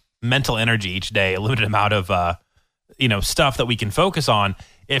amount of mental energy each day, a limited amount of, stuff that we can focus on.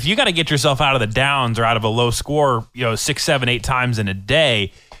 If you got to get yourself out of the downs or out of a low score, 6, 7, 8 times in a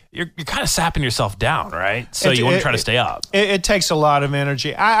day, you're kind of sapping yourself down, right? So you want to try to stay up. It takes a lot of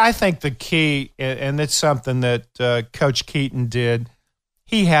energy. I think the key, and it's something that Coach Keaton did,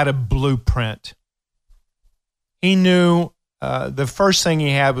 he had a blueprint. He knew the first thing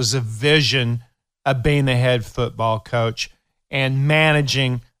he had was a vision of being the head football coach and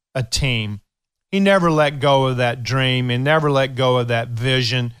managing a team. He never let go of that dream and never let go of that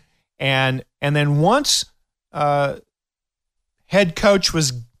vision. And then once head coach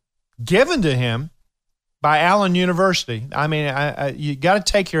was given to him by Allen University, I mean, you got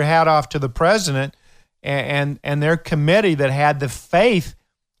to take your hat off to the president and their committee that had the faith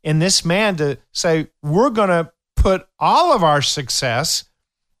in this man to say, we're going to put all of our success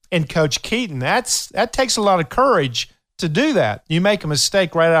in Coach Keaton. That takes a lot of courage to do that. You make a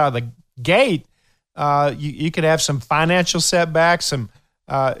mistake right out of the gate, you could have some financial setbacks,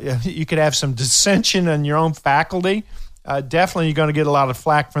 you could have some dissension in your own faculty. Definitely you're going to get a lot of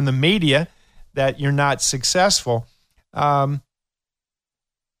flack from the media that you're not successful.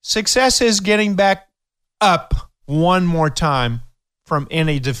 Success is getting back up one more time from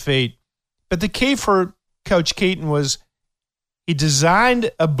any defeat. But the key for Coach Keaton was he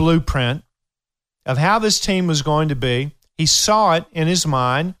designed a blueprint of how this team was going to be. He saw it in his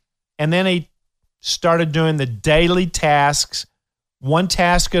mind, and then he started doing the daily tasks, one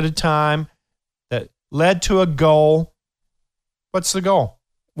task at a time, that led to a goal. What's the goal?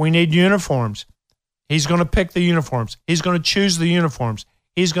 We need uniforms. He's going to pick the uniforms. He's going to choose the uniforms.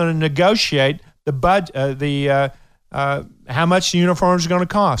 He's going to negotiate the budget, how much the uniforms are going to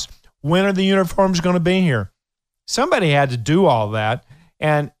cost. When are the uniforms going to be here? Somebody had to do all that,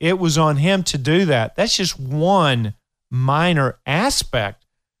 and it was on him to do that. That's just one minor aspect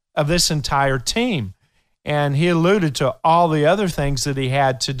of this entire team. And he alluded to all the other things that he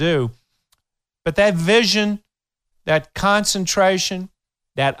had to do. But that vision, that concentration,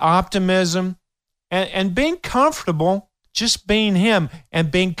 that optimism, and being comfortable just being him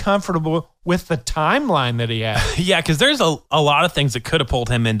and being comfortable with the timeline that he had. Yeah, because there's a lot of things that could have pulled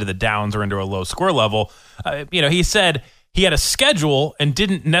him into the downs or into a low score level. He said he had a schedule and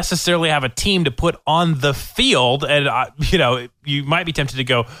didn't necessarily have a team to put on the field. And, you might be tempted to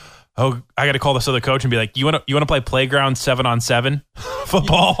go, oh, I got to call this other coach and be like, you want to play playground 7-on-7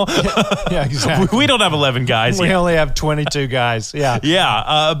 football? Yeah, exactly. We don't have 11 guys. We only have 22 guys. Yeah.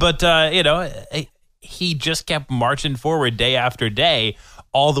 Yeah. But he just kept marching forward day after day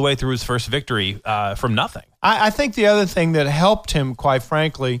all the way through his first victory from nothing. I think the other thing that helped him, quite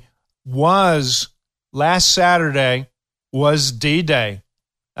frankly, was last Saturday was D-Day.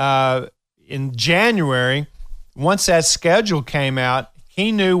 In January, once that schedule came out,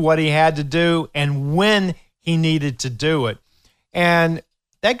 he knew what he had to do and when he needed to do it. And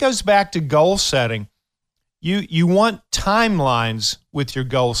that goes back to goal setting. You want timelines with your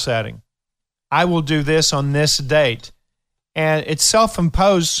goal setting. I will do this on this date. And it's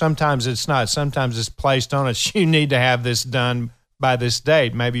self-imposed. Sometimes it's not. Sometimes it's placed on us. You need to have this done by this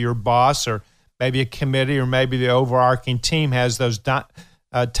date. Maybe your boss or maybe a committee or maybe the overarching team has those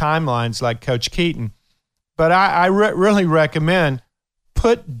timelines like Coach Keaton. But I really recommend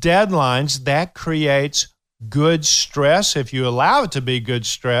put deadlines. That creates good stress if you allow it to be good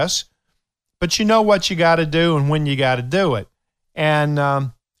stress. But you know what you got to do and when you got to do it. And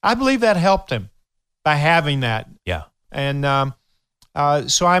I believe that helped him by having that. Yeah. And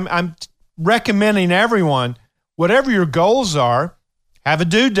so I'm recommending everyone, whatever your goals are, have a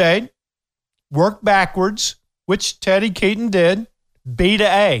due date, work backwards, which Teddy Keaton did, B to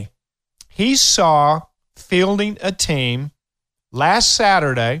A. He saw fielding a team last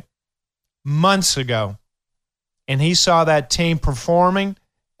Saturday, months ago, and he saw that team performing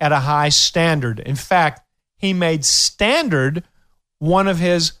at a high standard. In fact, he made standard one of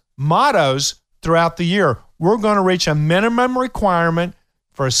his mottos throughout the year. we're going to reach a minimum requirement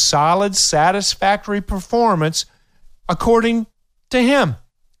for a solid, satisfactory performance according to him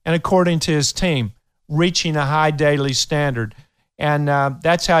and according to his team, reaching a high daily standard. And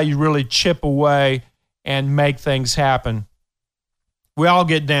that's how you really chip away and make things happen. We all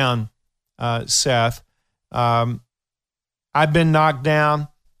get down, Seth. I've been knocked down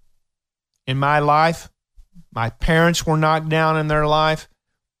in my life. My parents were knocked down in their life.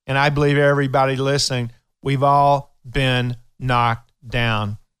 And I believe everybody listening, we've all been knocked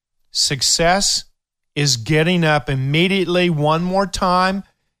down. Success is getting up immediately one more time.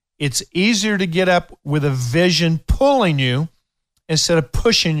 It's easier to get up with a vision pulling you instead of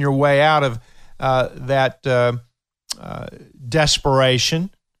pushing your way out of that desperation.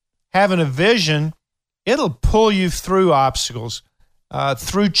 Having a vision, it'll pull you through obstacles,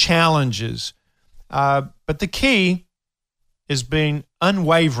 through challenges. But the key is being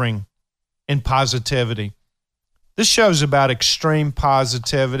unwavering in positivity. This show's about extreme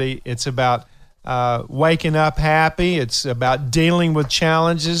positivity. It's about waking up happy. It's about dealing with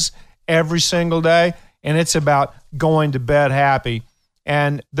challenges every single day. And it's about going to bed happy.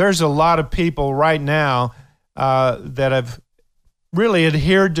 And there's a lot of people right now that have really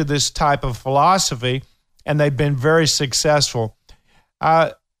adhered to this type of philosophy, and they've been very successful.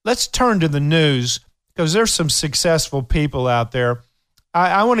 Let's turn to the news, because there's some successful people out there.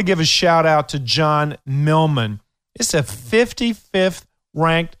 I want to give a shout out to John Millman. It's a 55th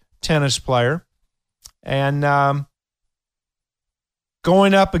ranked tennis player, and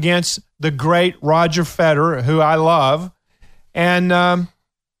going up against the great Roger Federer, who I love. And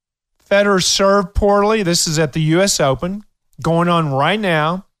Federer served poorly. This is at the U.S. Open, going on right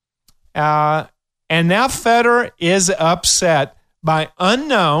now. And now Federer is upset by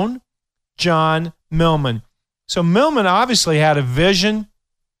unknown John Millman. So Millman obviously had a vision.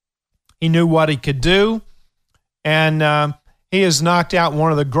 He knew what he could do. And he has knocked out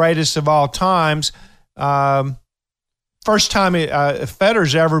one of the greatest of all times. First time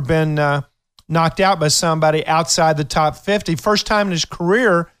Federer's ever been knocked out by somebody outside the top 50. First time in his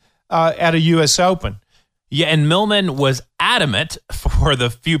career at a U.S. Open. Yeah, and Millman was adamant, for the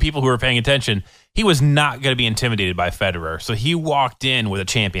few people who were paying attention, he was not going to be intimidated by Federer. So he walked in with a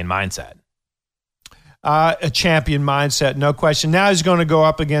champion mindset. A champion mindset, no question. Now he's going to go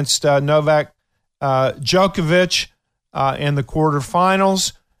up against Novak Djokovic in the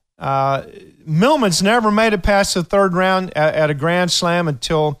quarterfinals. Millman's never made it past the third round at a Grand Slam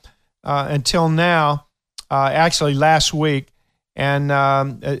until now, actually last week, and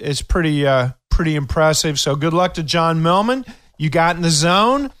it's pretty impressive. So good luck to John Millman. You got in the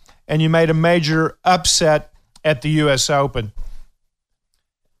zone, and you made a major upset at the U.S. Open.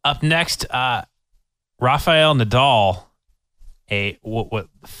 Up next, Rafael Nadal, a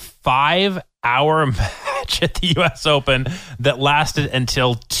 5-hour match at the U.S. Open that lasted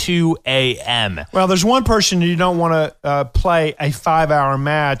until 2 a.m. Well, there's one person you don't want to play a 5-hour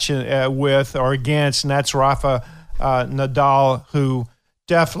match with or against, and that's Rafa Nadal, who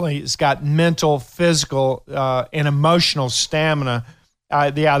definitely has got mental, physical, and emotional stamina.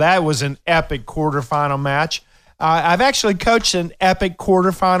 That was an epic quarterfinal match. I've actually coached an epic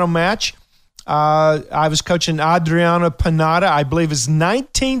quarterfinal match. I was coaching Adriano Panada, I believe it's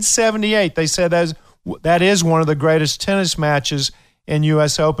 1978. They said that is one of the greatest tennis matches in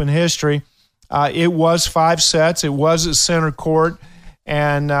U.S. Open history. It was 5 sets. It was at center court,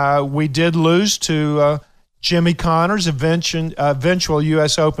 and we did lose to Jimmy Connors, eventual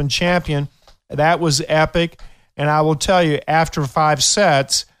U.S. Open champion. That was epic, and I will tell you, after 5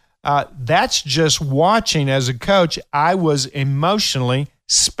 sets, that's just watching as a coach. I was emotionally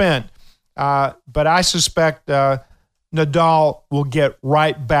spent. But I suspect Nadal will get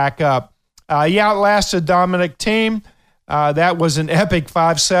right back up. He outlasted Dominic Thiem. That was an epic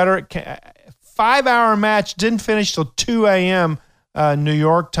 5-setter. 5-hour match, didn't finish till 2 a.m. New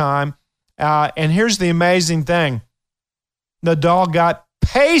York time. And here's the amazing thing. Nadal got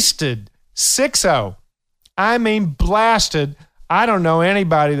pasted 6-0. I mean, blasted. I don't know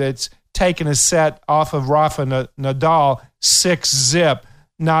anybody that's taken a set off of Rafa Nadal 6-zip.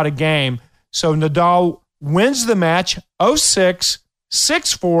 Not a game. So Nadal wins the match 0-6,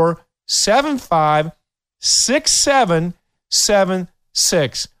 6-4, 7-5, 6-7,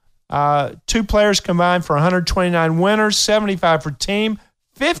 7-6. 2 players combined for 129 winners, 75 for Thiem,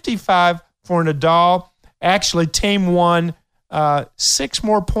 55 for Nadal. Actually, Thiem won 6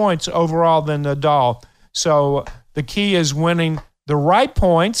 more points overall than Nadal. So the key is winning the right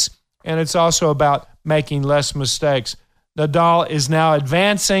points, and it's also about making less mistakes. Nadal is now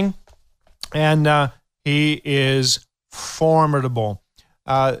advancing, and he is formidable.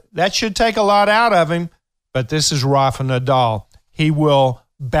 That should take a lot out of him, but this is Rafa Nadal. He will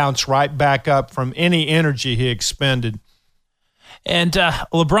bounce right back up from any energy he expended. And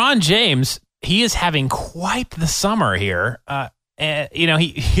LeBron James, he is having quite the summer here. And,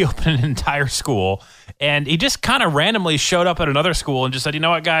 he opened an entire school, and he just kind of randomly showed up at another school and just said, you know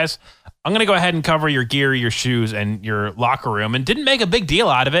what, guys, I'm going to go ahead and cover your gear, your shoes, and your locker room, and didn't make a big deal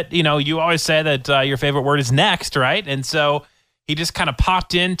out of it. You always say that your favorite word is next, right? And so he just kind of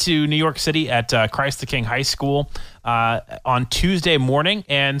popped into New York City at Christ the King High School on Tuesday morning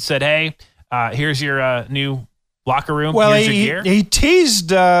and said, hey, here's your new locker room. Well, here's your gear. He teased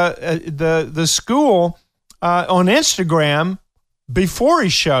the school on Instagram before he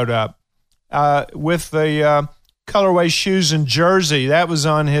showed up with the colorway shoes and jersey. That was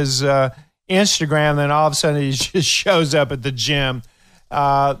on his Instagram. Then all of a sudden he just shows up at the gym.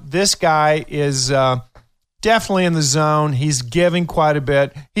 This guy is definitely in the zone. He's giving quite a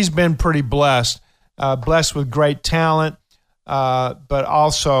bit. He's been pretty blessed with great talent, but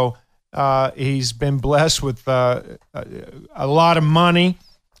also he's been blessed with a lot of money,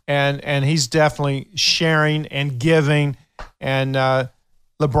 and he's definitely sharing and giving. And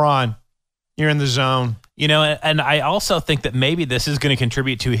LeBron, you're in the zone. And I also think that maybe this is going to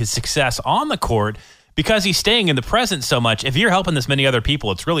contribute to his success on the court because he's staying in the present so much. If you're helping this many other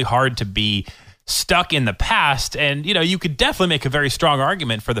people, it's really hard to be stuck in the past. And, you could definitely make a very strong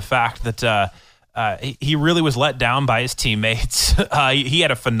argument for the fact that he really was let down by his teammates. He had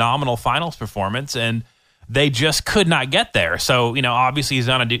a phenomenal finals performance, and they just could not get there. So, obviously he's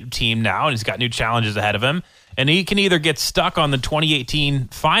on a new team now, and he's got new challenges ahead of him. And he can either get stuck on the 2018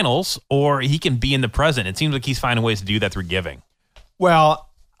 finals or he can be in the present. It seems like he's finding ways to do that through giving. Well,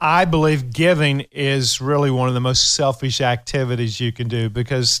 I believe giving is really one of the most selfish activities you can do,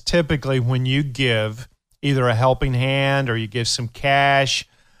 because typically when you give either a helping hand or you give some cash,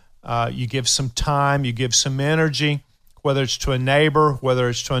 you give some time, you give some energy, whether it's to a neighbor, whether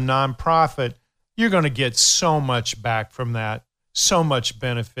it's to a nonprofit, you're going to get so much back from that, so much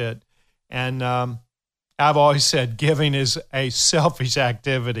benefit. And I've always said giving is a selfish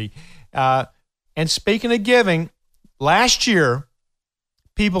activity. And speaking of giving, last year,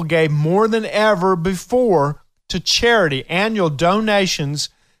 people gave more than ever before to charity. Annual donations,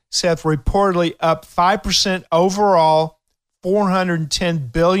 Seth, reportedly up 5% overall,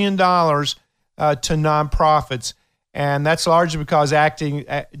 $410 billion to nonprofits. And that's largely because acting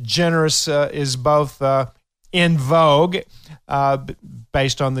generous is both in vogue,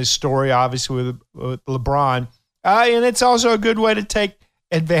 based on this story, obviously, with LeBron. And it's also a good way to take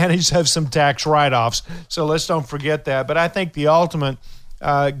advantage of some tax write-offs. So let's don't forget that. But I think the ultimate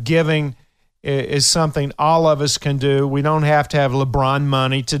giving is something all of us can do. We don't have to have LeBron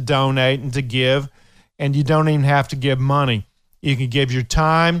money to donate and to give, and you don't even have to give money. You can give your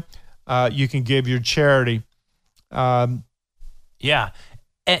time. You can give your charity. Yeah.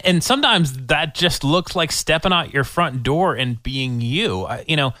 And sometimes that just looks like stepping out your front door and being you.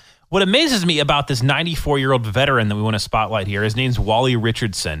 What amazes me about this 94-year-old veteran that we want to spotlight here, his name's Wally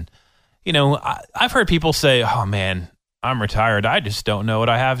Richardson. I've heard people say, oh, man, I'm retired. I just don't know what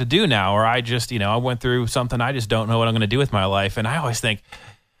I have to do now. Or I just, I went through something. I just don't know what I'm going to do with my life. And I always think,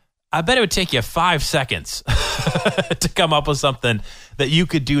 I bet it would take you 5 seconds to come up with something that you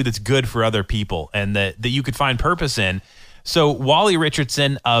could do that's good for other people and that you could find purpose in. So Wally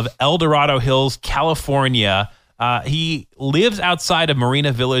Richardson of El Dorado Hills, California, he lives outside of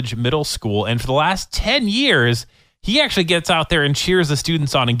Marina Village Middle School. And for the last 10 years, he actually gets out there and cheers the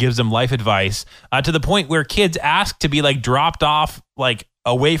students on and gives them life advice to the point where kids ask to be dropped off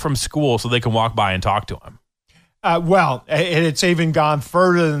away from school so they can walk by and talk to him. Well, it's even gone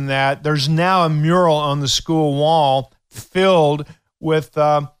further than that. There's now a mural on the school wall filled with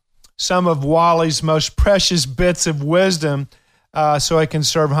some of Wally's most precious bits of wisdom, so it can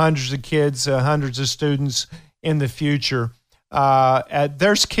serve hundreds of kids, hundreds of students in the future.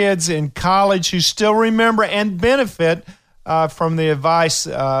 There's kids in college who still remember and benefit from the advice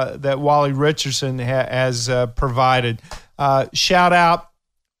that Wally Richardson has provided. Shout out,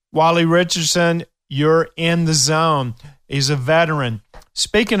 Wally Richardson, you're in the zone. He's a veteran.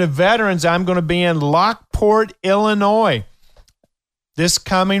 Speaking of veterans, I'm going to be in Lockport, Illinois this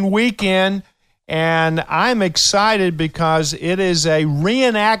coming weekend, and I'm excited because it is a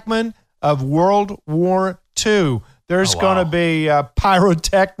reenactment of World War II. There's going to be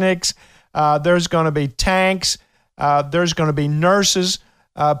pyrotechnics. There's going to be tanks. There's going to be nurses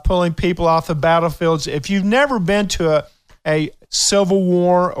pulling people off the battlefields. If you've never been to a Civil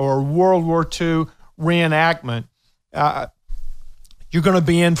War or World War II reenactment, you're going to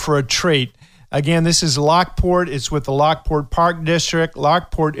be in for a treat. Again, this is Lockport. It's with the Lockport Park District,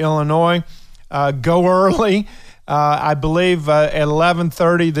 Lockport, Illinois. Go early. I believe at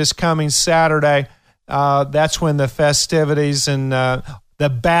 11:30 this coming Saturday, that's when the festivities and the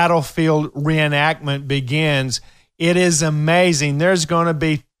battlefield reenactment begins. It is amazing. There's going to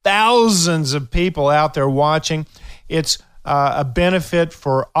be thousands of people out there watching. It's a benefit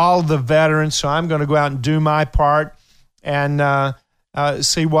for all the veterans, so I'm going to go out and do my part and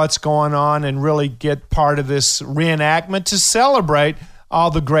see what's going on and really get part of this reenactment to celebrate all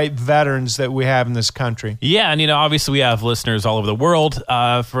the great veterans that we have in this country. Yeah, and obviously we have listeners all over the world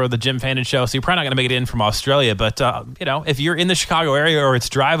for the Jim Fannin Show, so you're probably not going to make it in from Australia, but if you're in the Chicago area or it's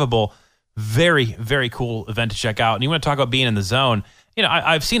drivable, very, very cool event to check out. And you want to talk about being in the zone.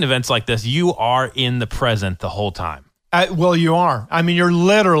 I've seen events like this. You are in the present the whole time. Well, you are. I mean, you're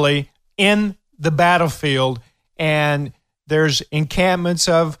literally in the battlefield, and there's encampments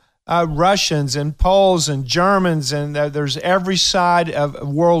of Russians and Poles and Germans, and there's every side of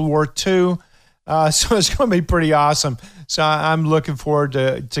World War II. So it's going to be pretty awesome. So I'm looking forward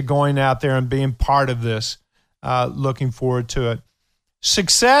to going out there and being part of this. Looking forward to it.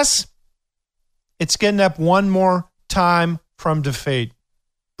 Success, it's getting up one more time from defeat.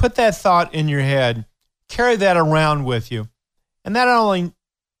 Put that thought in your head. Carry that around with you. And that not only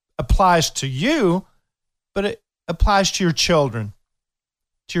applies to you, but it applies to your children,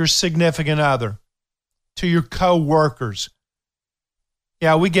 to your significant other, to your co-workers.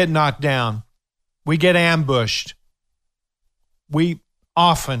 Yeah, we get knocked down. We get ambushed. We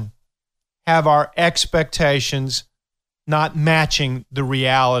often have our expectations not matching the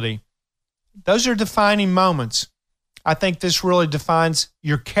reality. Those are defining moments. I think this really defines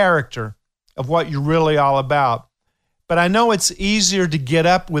your character of what you're really all about. But I know it's easier to get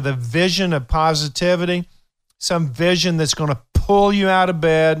up with a vision of positivity, some vision that's going to pull you out of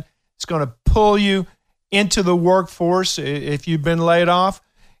bed. It's going to pull you into the workforce if you've been laid off.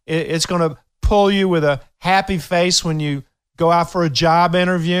 It's going to pull you with a happy face when you go out for a job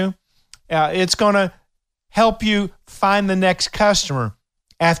interview. It's going to help you find the next customer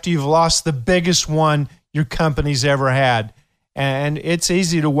after you've lost the biggest one your company's ever had. And it's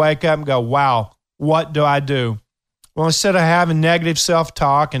easy to wake up and go, wow, what do I do? Well, instead of having negative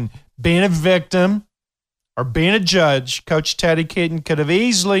self-talk and being a victim or being a judge, Coach Teddy Keaton could have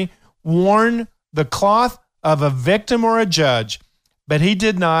easily worn the cloth of a victim or a judge, but he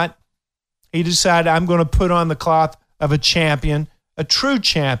did not. He decided, I'm going to put on the cloth of a champion, a true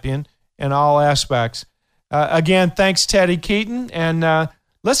champion in all aspects. Again, thanks, Teddy Keaton, and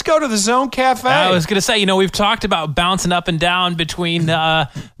let's go to the Zone Cafe. I was going to say, we've talked about bouncing up and down between the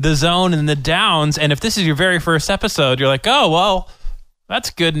zone and the downs, and if this is your very first episode, you're like, oh, well, that's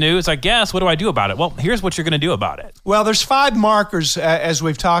good news, I guess. What do I do about it? Well, here's what you're going to do about it. Well, there's 5 markers, as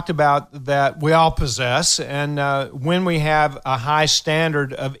we've talked about, that we all possess, and when we have a high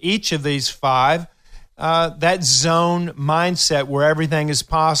standard of each of these 5, that zone mindset where everything is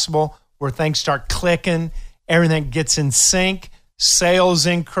possible, where things start clicking, everything gets in sync, sales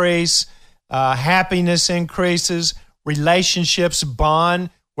increase, happiness increases, relationships bond,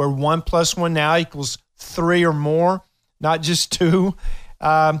 where 1 + 1 now equals 3 or more, not just 2.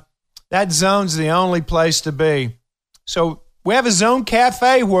 That zone's the only place to be. So we have a Zone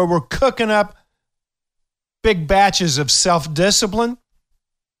Cafe where we're cooking up big batches of self-discipline,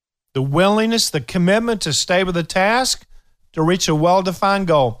 the willingness, the commitment to stay with the task, to reach a well-defined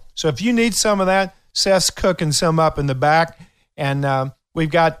goal. So if you need some of that, Seth's cooking some up in the back. And we've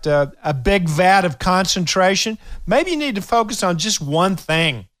got a big vat of concentration. Maybe you need to focus on just one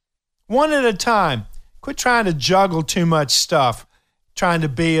thing, one at a time. Quit trying to juggle too much stuff, trying to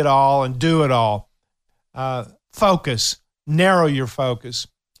be it all and do it all. Focus, narrow your focus,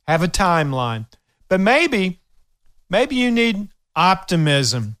 have a timeline. But maybe you need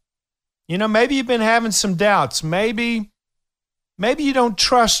optimism. Maybe you've been having some doubts. Maybe you don't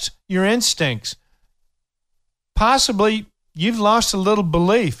trust your instincts. Possibly you've lost a little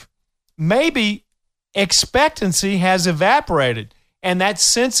belief. Maybe expectancy has evaporated, and that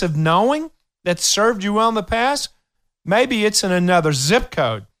sense of knowing that served you well in the past, maybe it's in another zip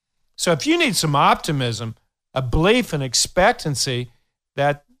code. So if you need some optimism, a belief and expectancy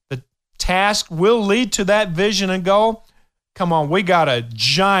that the task will lead to that vision and goal, come on, we got a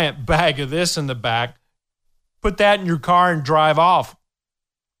giant bag of this in the back. Put that in your car and drive off.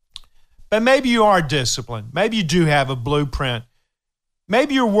 But maybe you are disciplined. Maybe you do have a blueprint.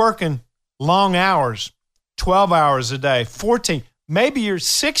 Maybe you're working long hours, 12 hours a day, 14. Maybe you're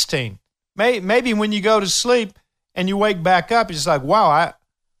 16. Maybe when you go to sleep and you wake back up, it's like, wow,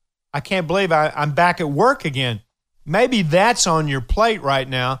 I can't believe I'm back at work again. Maybe that's on your plate right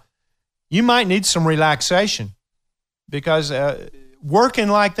now. You might need some relaxation because working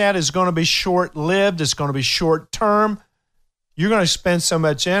like that is going to be short-lived. It's going to be short-term. You're going to spend so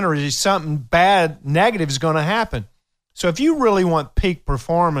much energy, something bad, negative is going to happen. So if you really want peak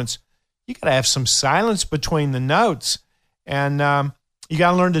performance, you got to have some silence between the notes. And you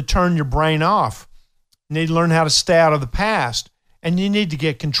got to learn to turn your brain off. You need to learn how to stay out of the past. And you need to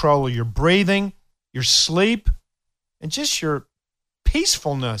get control of your breathing, your sleep, and just your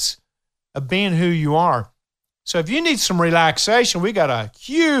peacefulness of being who you are. So if you need some relaxation, we got a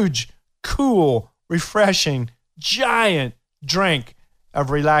huge, cool, refreshing, giant drink of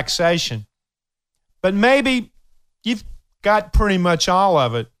relaxation. But maybe you've got pretty much all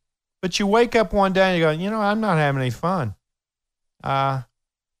of it, but you wake up one day and you go, you know, I'm not having any fun. I'm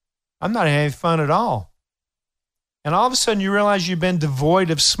not having any fun at all. And all of a sudden you realize you've been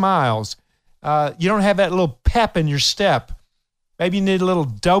devoid of smiles. You don't have that little pep in your step. Maybe you need a little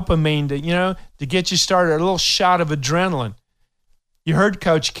dopamine to get you started, a little shot of adrenaline. You heard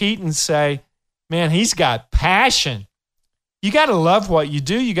Coach Keaton say, man, he's got passion. You got to love what you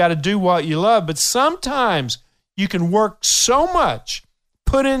do. You got to do what you love. But sometimes you can work so much,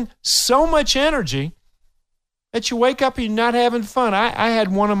 put in so much energy that you wake up and you're not having fun. I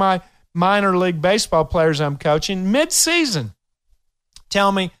had one of my minor league baseball players I'm coaching mid-season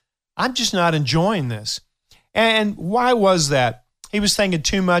tell me, I'm just not enjoying this. And why was that? He was thinking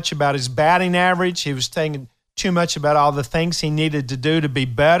too much about his batting average. He was thinking too much about all the things he needed to do to be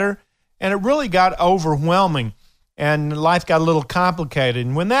better. And it really got overwhelming. And life got a little complicated.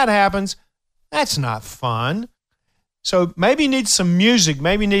 And when that happens, that's not fun. So maybe you need some music.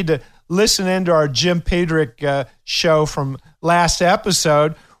 Maybe you need to listen into our Jim Pedrick show from last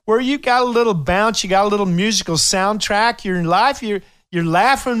episode where you got a little bounce, you got a little musical soundtrack. You're in life, you're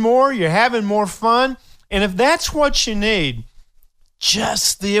laughing more, you're having more fun. And if that's what you need,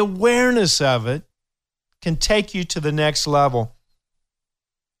 just the awareness of it can take you to the next level.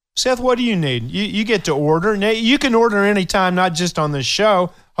 Seth, what do you need? You get to order. Now, you can order anytime, not just on this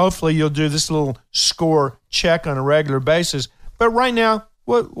show. Hopefully you'll do this little score check on a regular basis. But right now,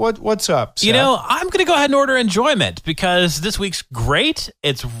 what's up, Seth? You know, I'm going to go ahead and order enjoyment because this week's great.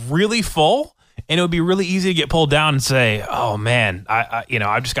 It's really full, and it would be really easy to get pulled down and say, "Oh man,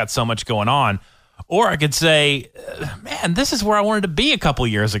 I've just got so much going on." Or I could say, "Man, this is where I wanted to be a couple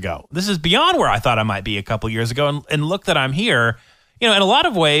years ago. This is beyond where I thought I might be a couple years ago, and look that I'm here." You know, in a lot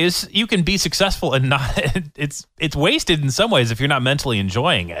of ways, you can be successful and not. It's wasted in some ways if you're not mentally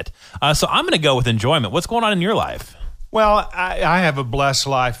enjoying it. So I'm going to go with enjoyment. What's going on in your life? Well, I have a blessed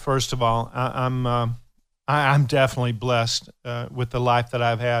life. First of all, I'm definitely blessed with the life that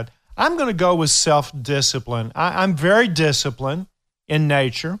I've had. I'm going to go with self-discipline. I'm very disciplined in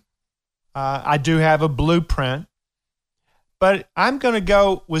nature. I do have a blueprint, but I'm going to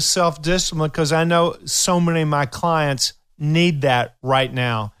go with self-discipline because I know so many of my clients need that right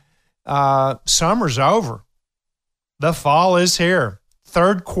now. Summer's over. The fall is here.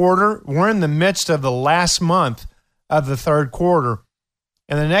 Third quarter, we're in the midst of the last month of the third quarter.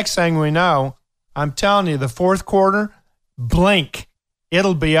 And the next thing we know, I'm telling you, the fourth quarter, blink,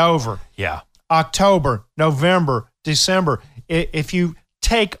 it'll be over. Yeah. October, November, December. If you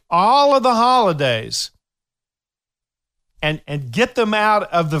take all of the holidays and get them out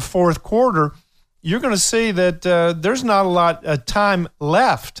of the fourth quarter, you're going to see that there's not a lot of time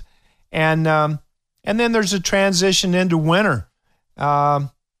left. And then there's a transition into winter. And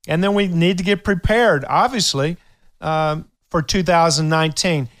then we need to get prepared, obviously, for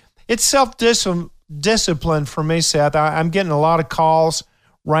 2019. It's self-discipline for me, Seth. I'm getting a lot of calls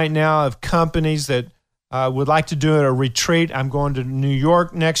right now of companies that would like to do a retreat. I'm going to New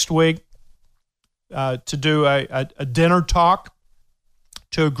York next week to do a dinner talk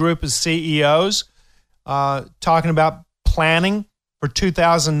to a group of CEOs talking about planning for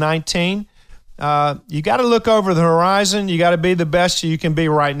 2019. You got to look over the horizon. You got to be the best you can be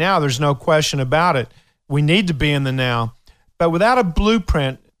right now. There's no question about it. We need to be in the now. But without a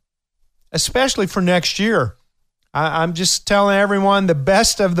blueprint, especially for next year, I'm just telling everyone the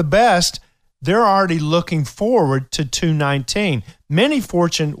best of the best, they're already looking forward to 2019. Many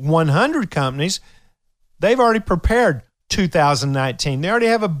Fortune 100 companies, they've already prepared 2019. They already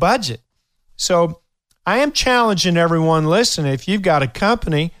have a budget. So I am challenging everyone listening. If you've got a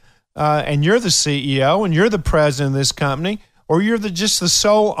company and you're the CEO and you're the president of this company, or you're just the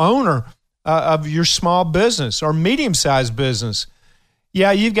sole owner of your small business or medium-sized business,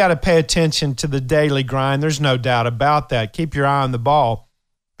 yeah, you've got to pay attention to the daily grind. There's no doubt about that. Keep your eye on the ball.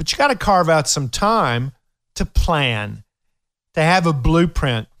 But you got to carve out some time to plan, to have a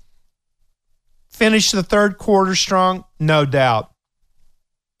blueprint. Finish the third quarter strong, no doubt.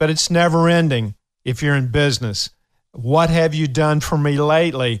 But it's never ending if you're in business. what have you done for me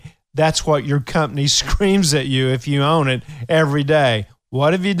lately? That's what your company screams at you if you own it every day.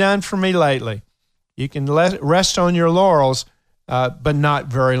 What have you done for me lately? You can rest on your laurels, but not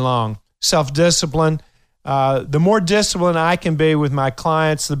very long. Self-discipline. The more disciplined I can be with my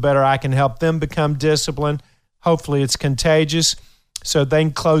clients, the better I can help them become disciplined. Hopefully it's contagious so they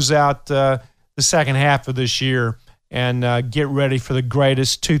can close out the second half of this year and get ready for the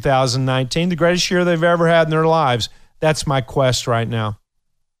greatest 2019, the greatest year they've ever had in their lives. That's my quest right now.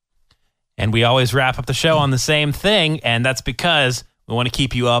 And we always wrap up the show on the same thing, and that's because we want to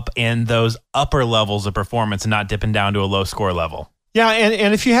keep you up in those upper levels of performance and not dipping down to a low score level. Yeah,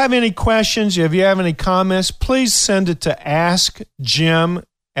 and if you have any questions, if you have any comments, please send it to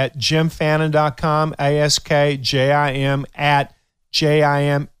askjim@jimfannin.com, ASKJIM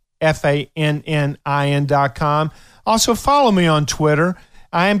 @JIMFANNIN.com. Also, follow me on Twitter.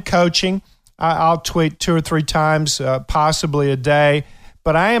 I am coaching. I'll tweet 2 or 3 times, possibly a day,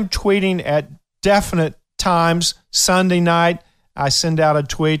 but I am tweeting at definite times. Sunday night, I send out a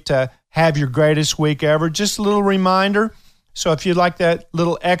tweet to have your greatest week ever. Just a little reminder. So if you'd like that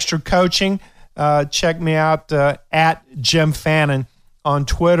little extra coaching, check me out at Jim Fannin on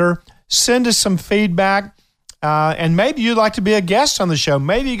Twitter. Send us some feedback, and maybe you'd like to be a guest on the show.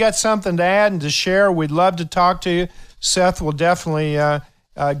 Maybe you got something to add and to share. We'd love to talk to you. Seth will definitely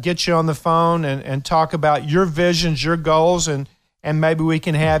get you on the phone and talk about your visions, your goals, and maybe we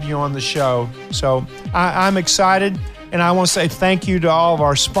can have you on the show. So I'm excited, and I want to say thank you to all of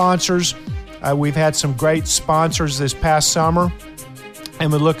our sponsors. We've had some great sponsors this past summer,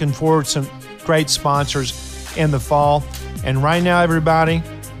 and we're looking forward to some great sponsors in the fall. And right now, everybody,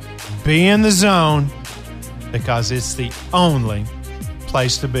 be in the zone because it's the only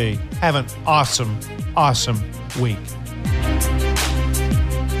place to be. Have an awesome, awesome week.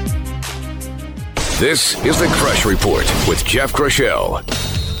 This is the Crush Report with Jeff Crushell.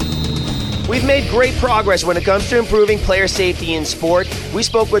 We've made great progress when it comes to improving player safety in sport. We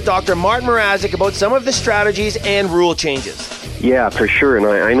spoke with Dr. Martin Mrazek about some of the strategies and rule changes. Yeah, for sure. And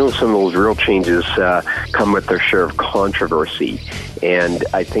I know some of those rule changes come with their share of controversy. And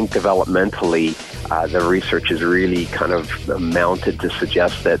I think developmentally, the research is really kind of mounted to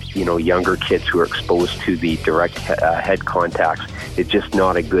suggest that, younger kids who are exposed to the direct head contacts, it's just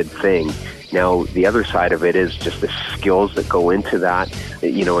not a good thing. Now, the other side of it is just the skills that go into that,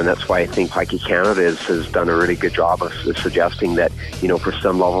 and that's why I think Hockey Canada has done a really good job of suggesting that, for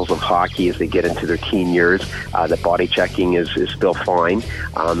some levels of hockey as they get into their teen years, that body checking is still fine,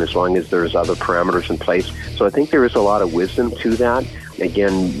 as long as there's other parameters in place. So I think there is a lot of wisdom to that.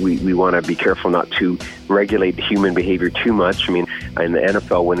 Again, we want to be careful not to regulate human behavior too much. I mean, in the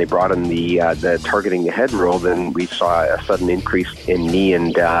NFL, when they brought in the targeting the head rule, then we saw a sudden increase in knee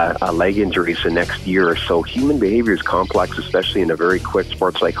and leg injuries the next year or so. Human behavior is complex, especially in a very quick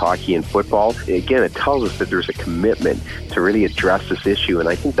sports like hockey and football. Again, it tells us that there's a commitment to really address this issue. And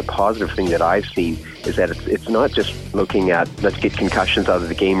I think the positive thing that I've seen is that it's not just looking at let's get concussions out of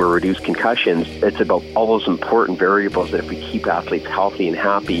the game or reduce concussions. It's about all those important variables that if we keep athletes healthy and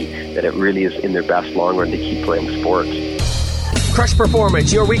happy, that it really is in their best long run to keep playing sports. Crush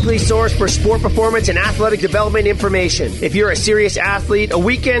Performance, your weekly source for sport performance and athletic development information. If you're a serious athlete, a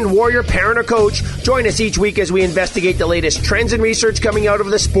weekend warrior, parent, or coach, join us each week as we investigate the latest trends and research coming out of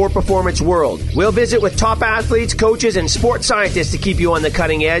the sport performance world. We'll visit with top athletes, coaches, and sports scientists to keep you on the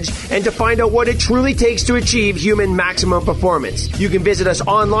cutting edge and to find out what it truly takes to achieve human maximum performance. You can visit us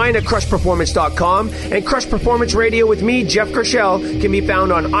online at crushperformance.com, and Crush Performance Radio with me, Jeff Crushell, can be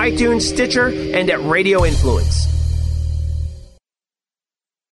found on iTunes, Stitcher, and at Radio Influence.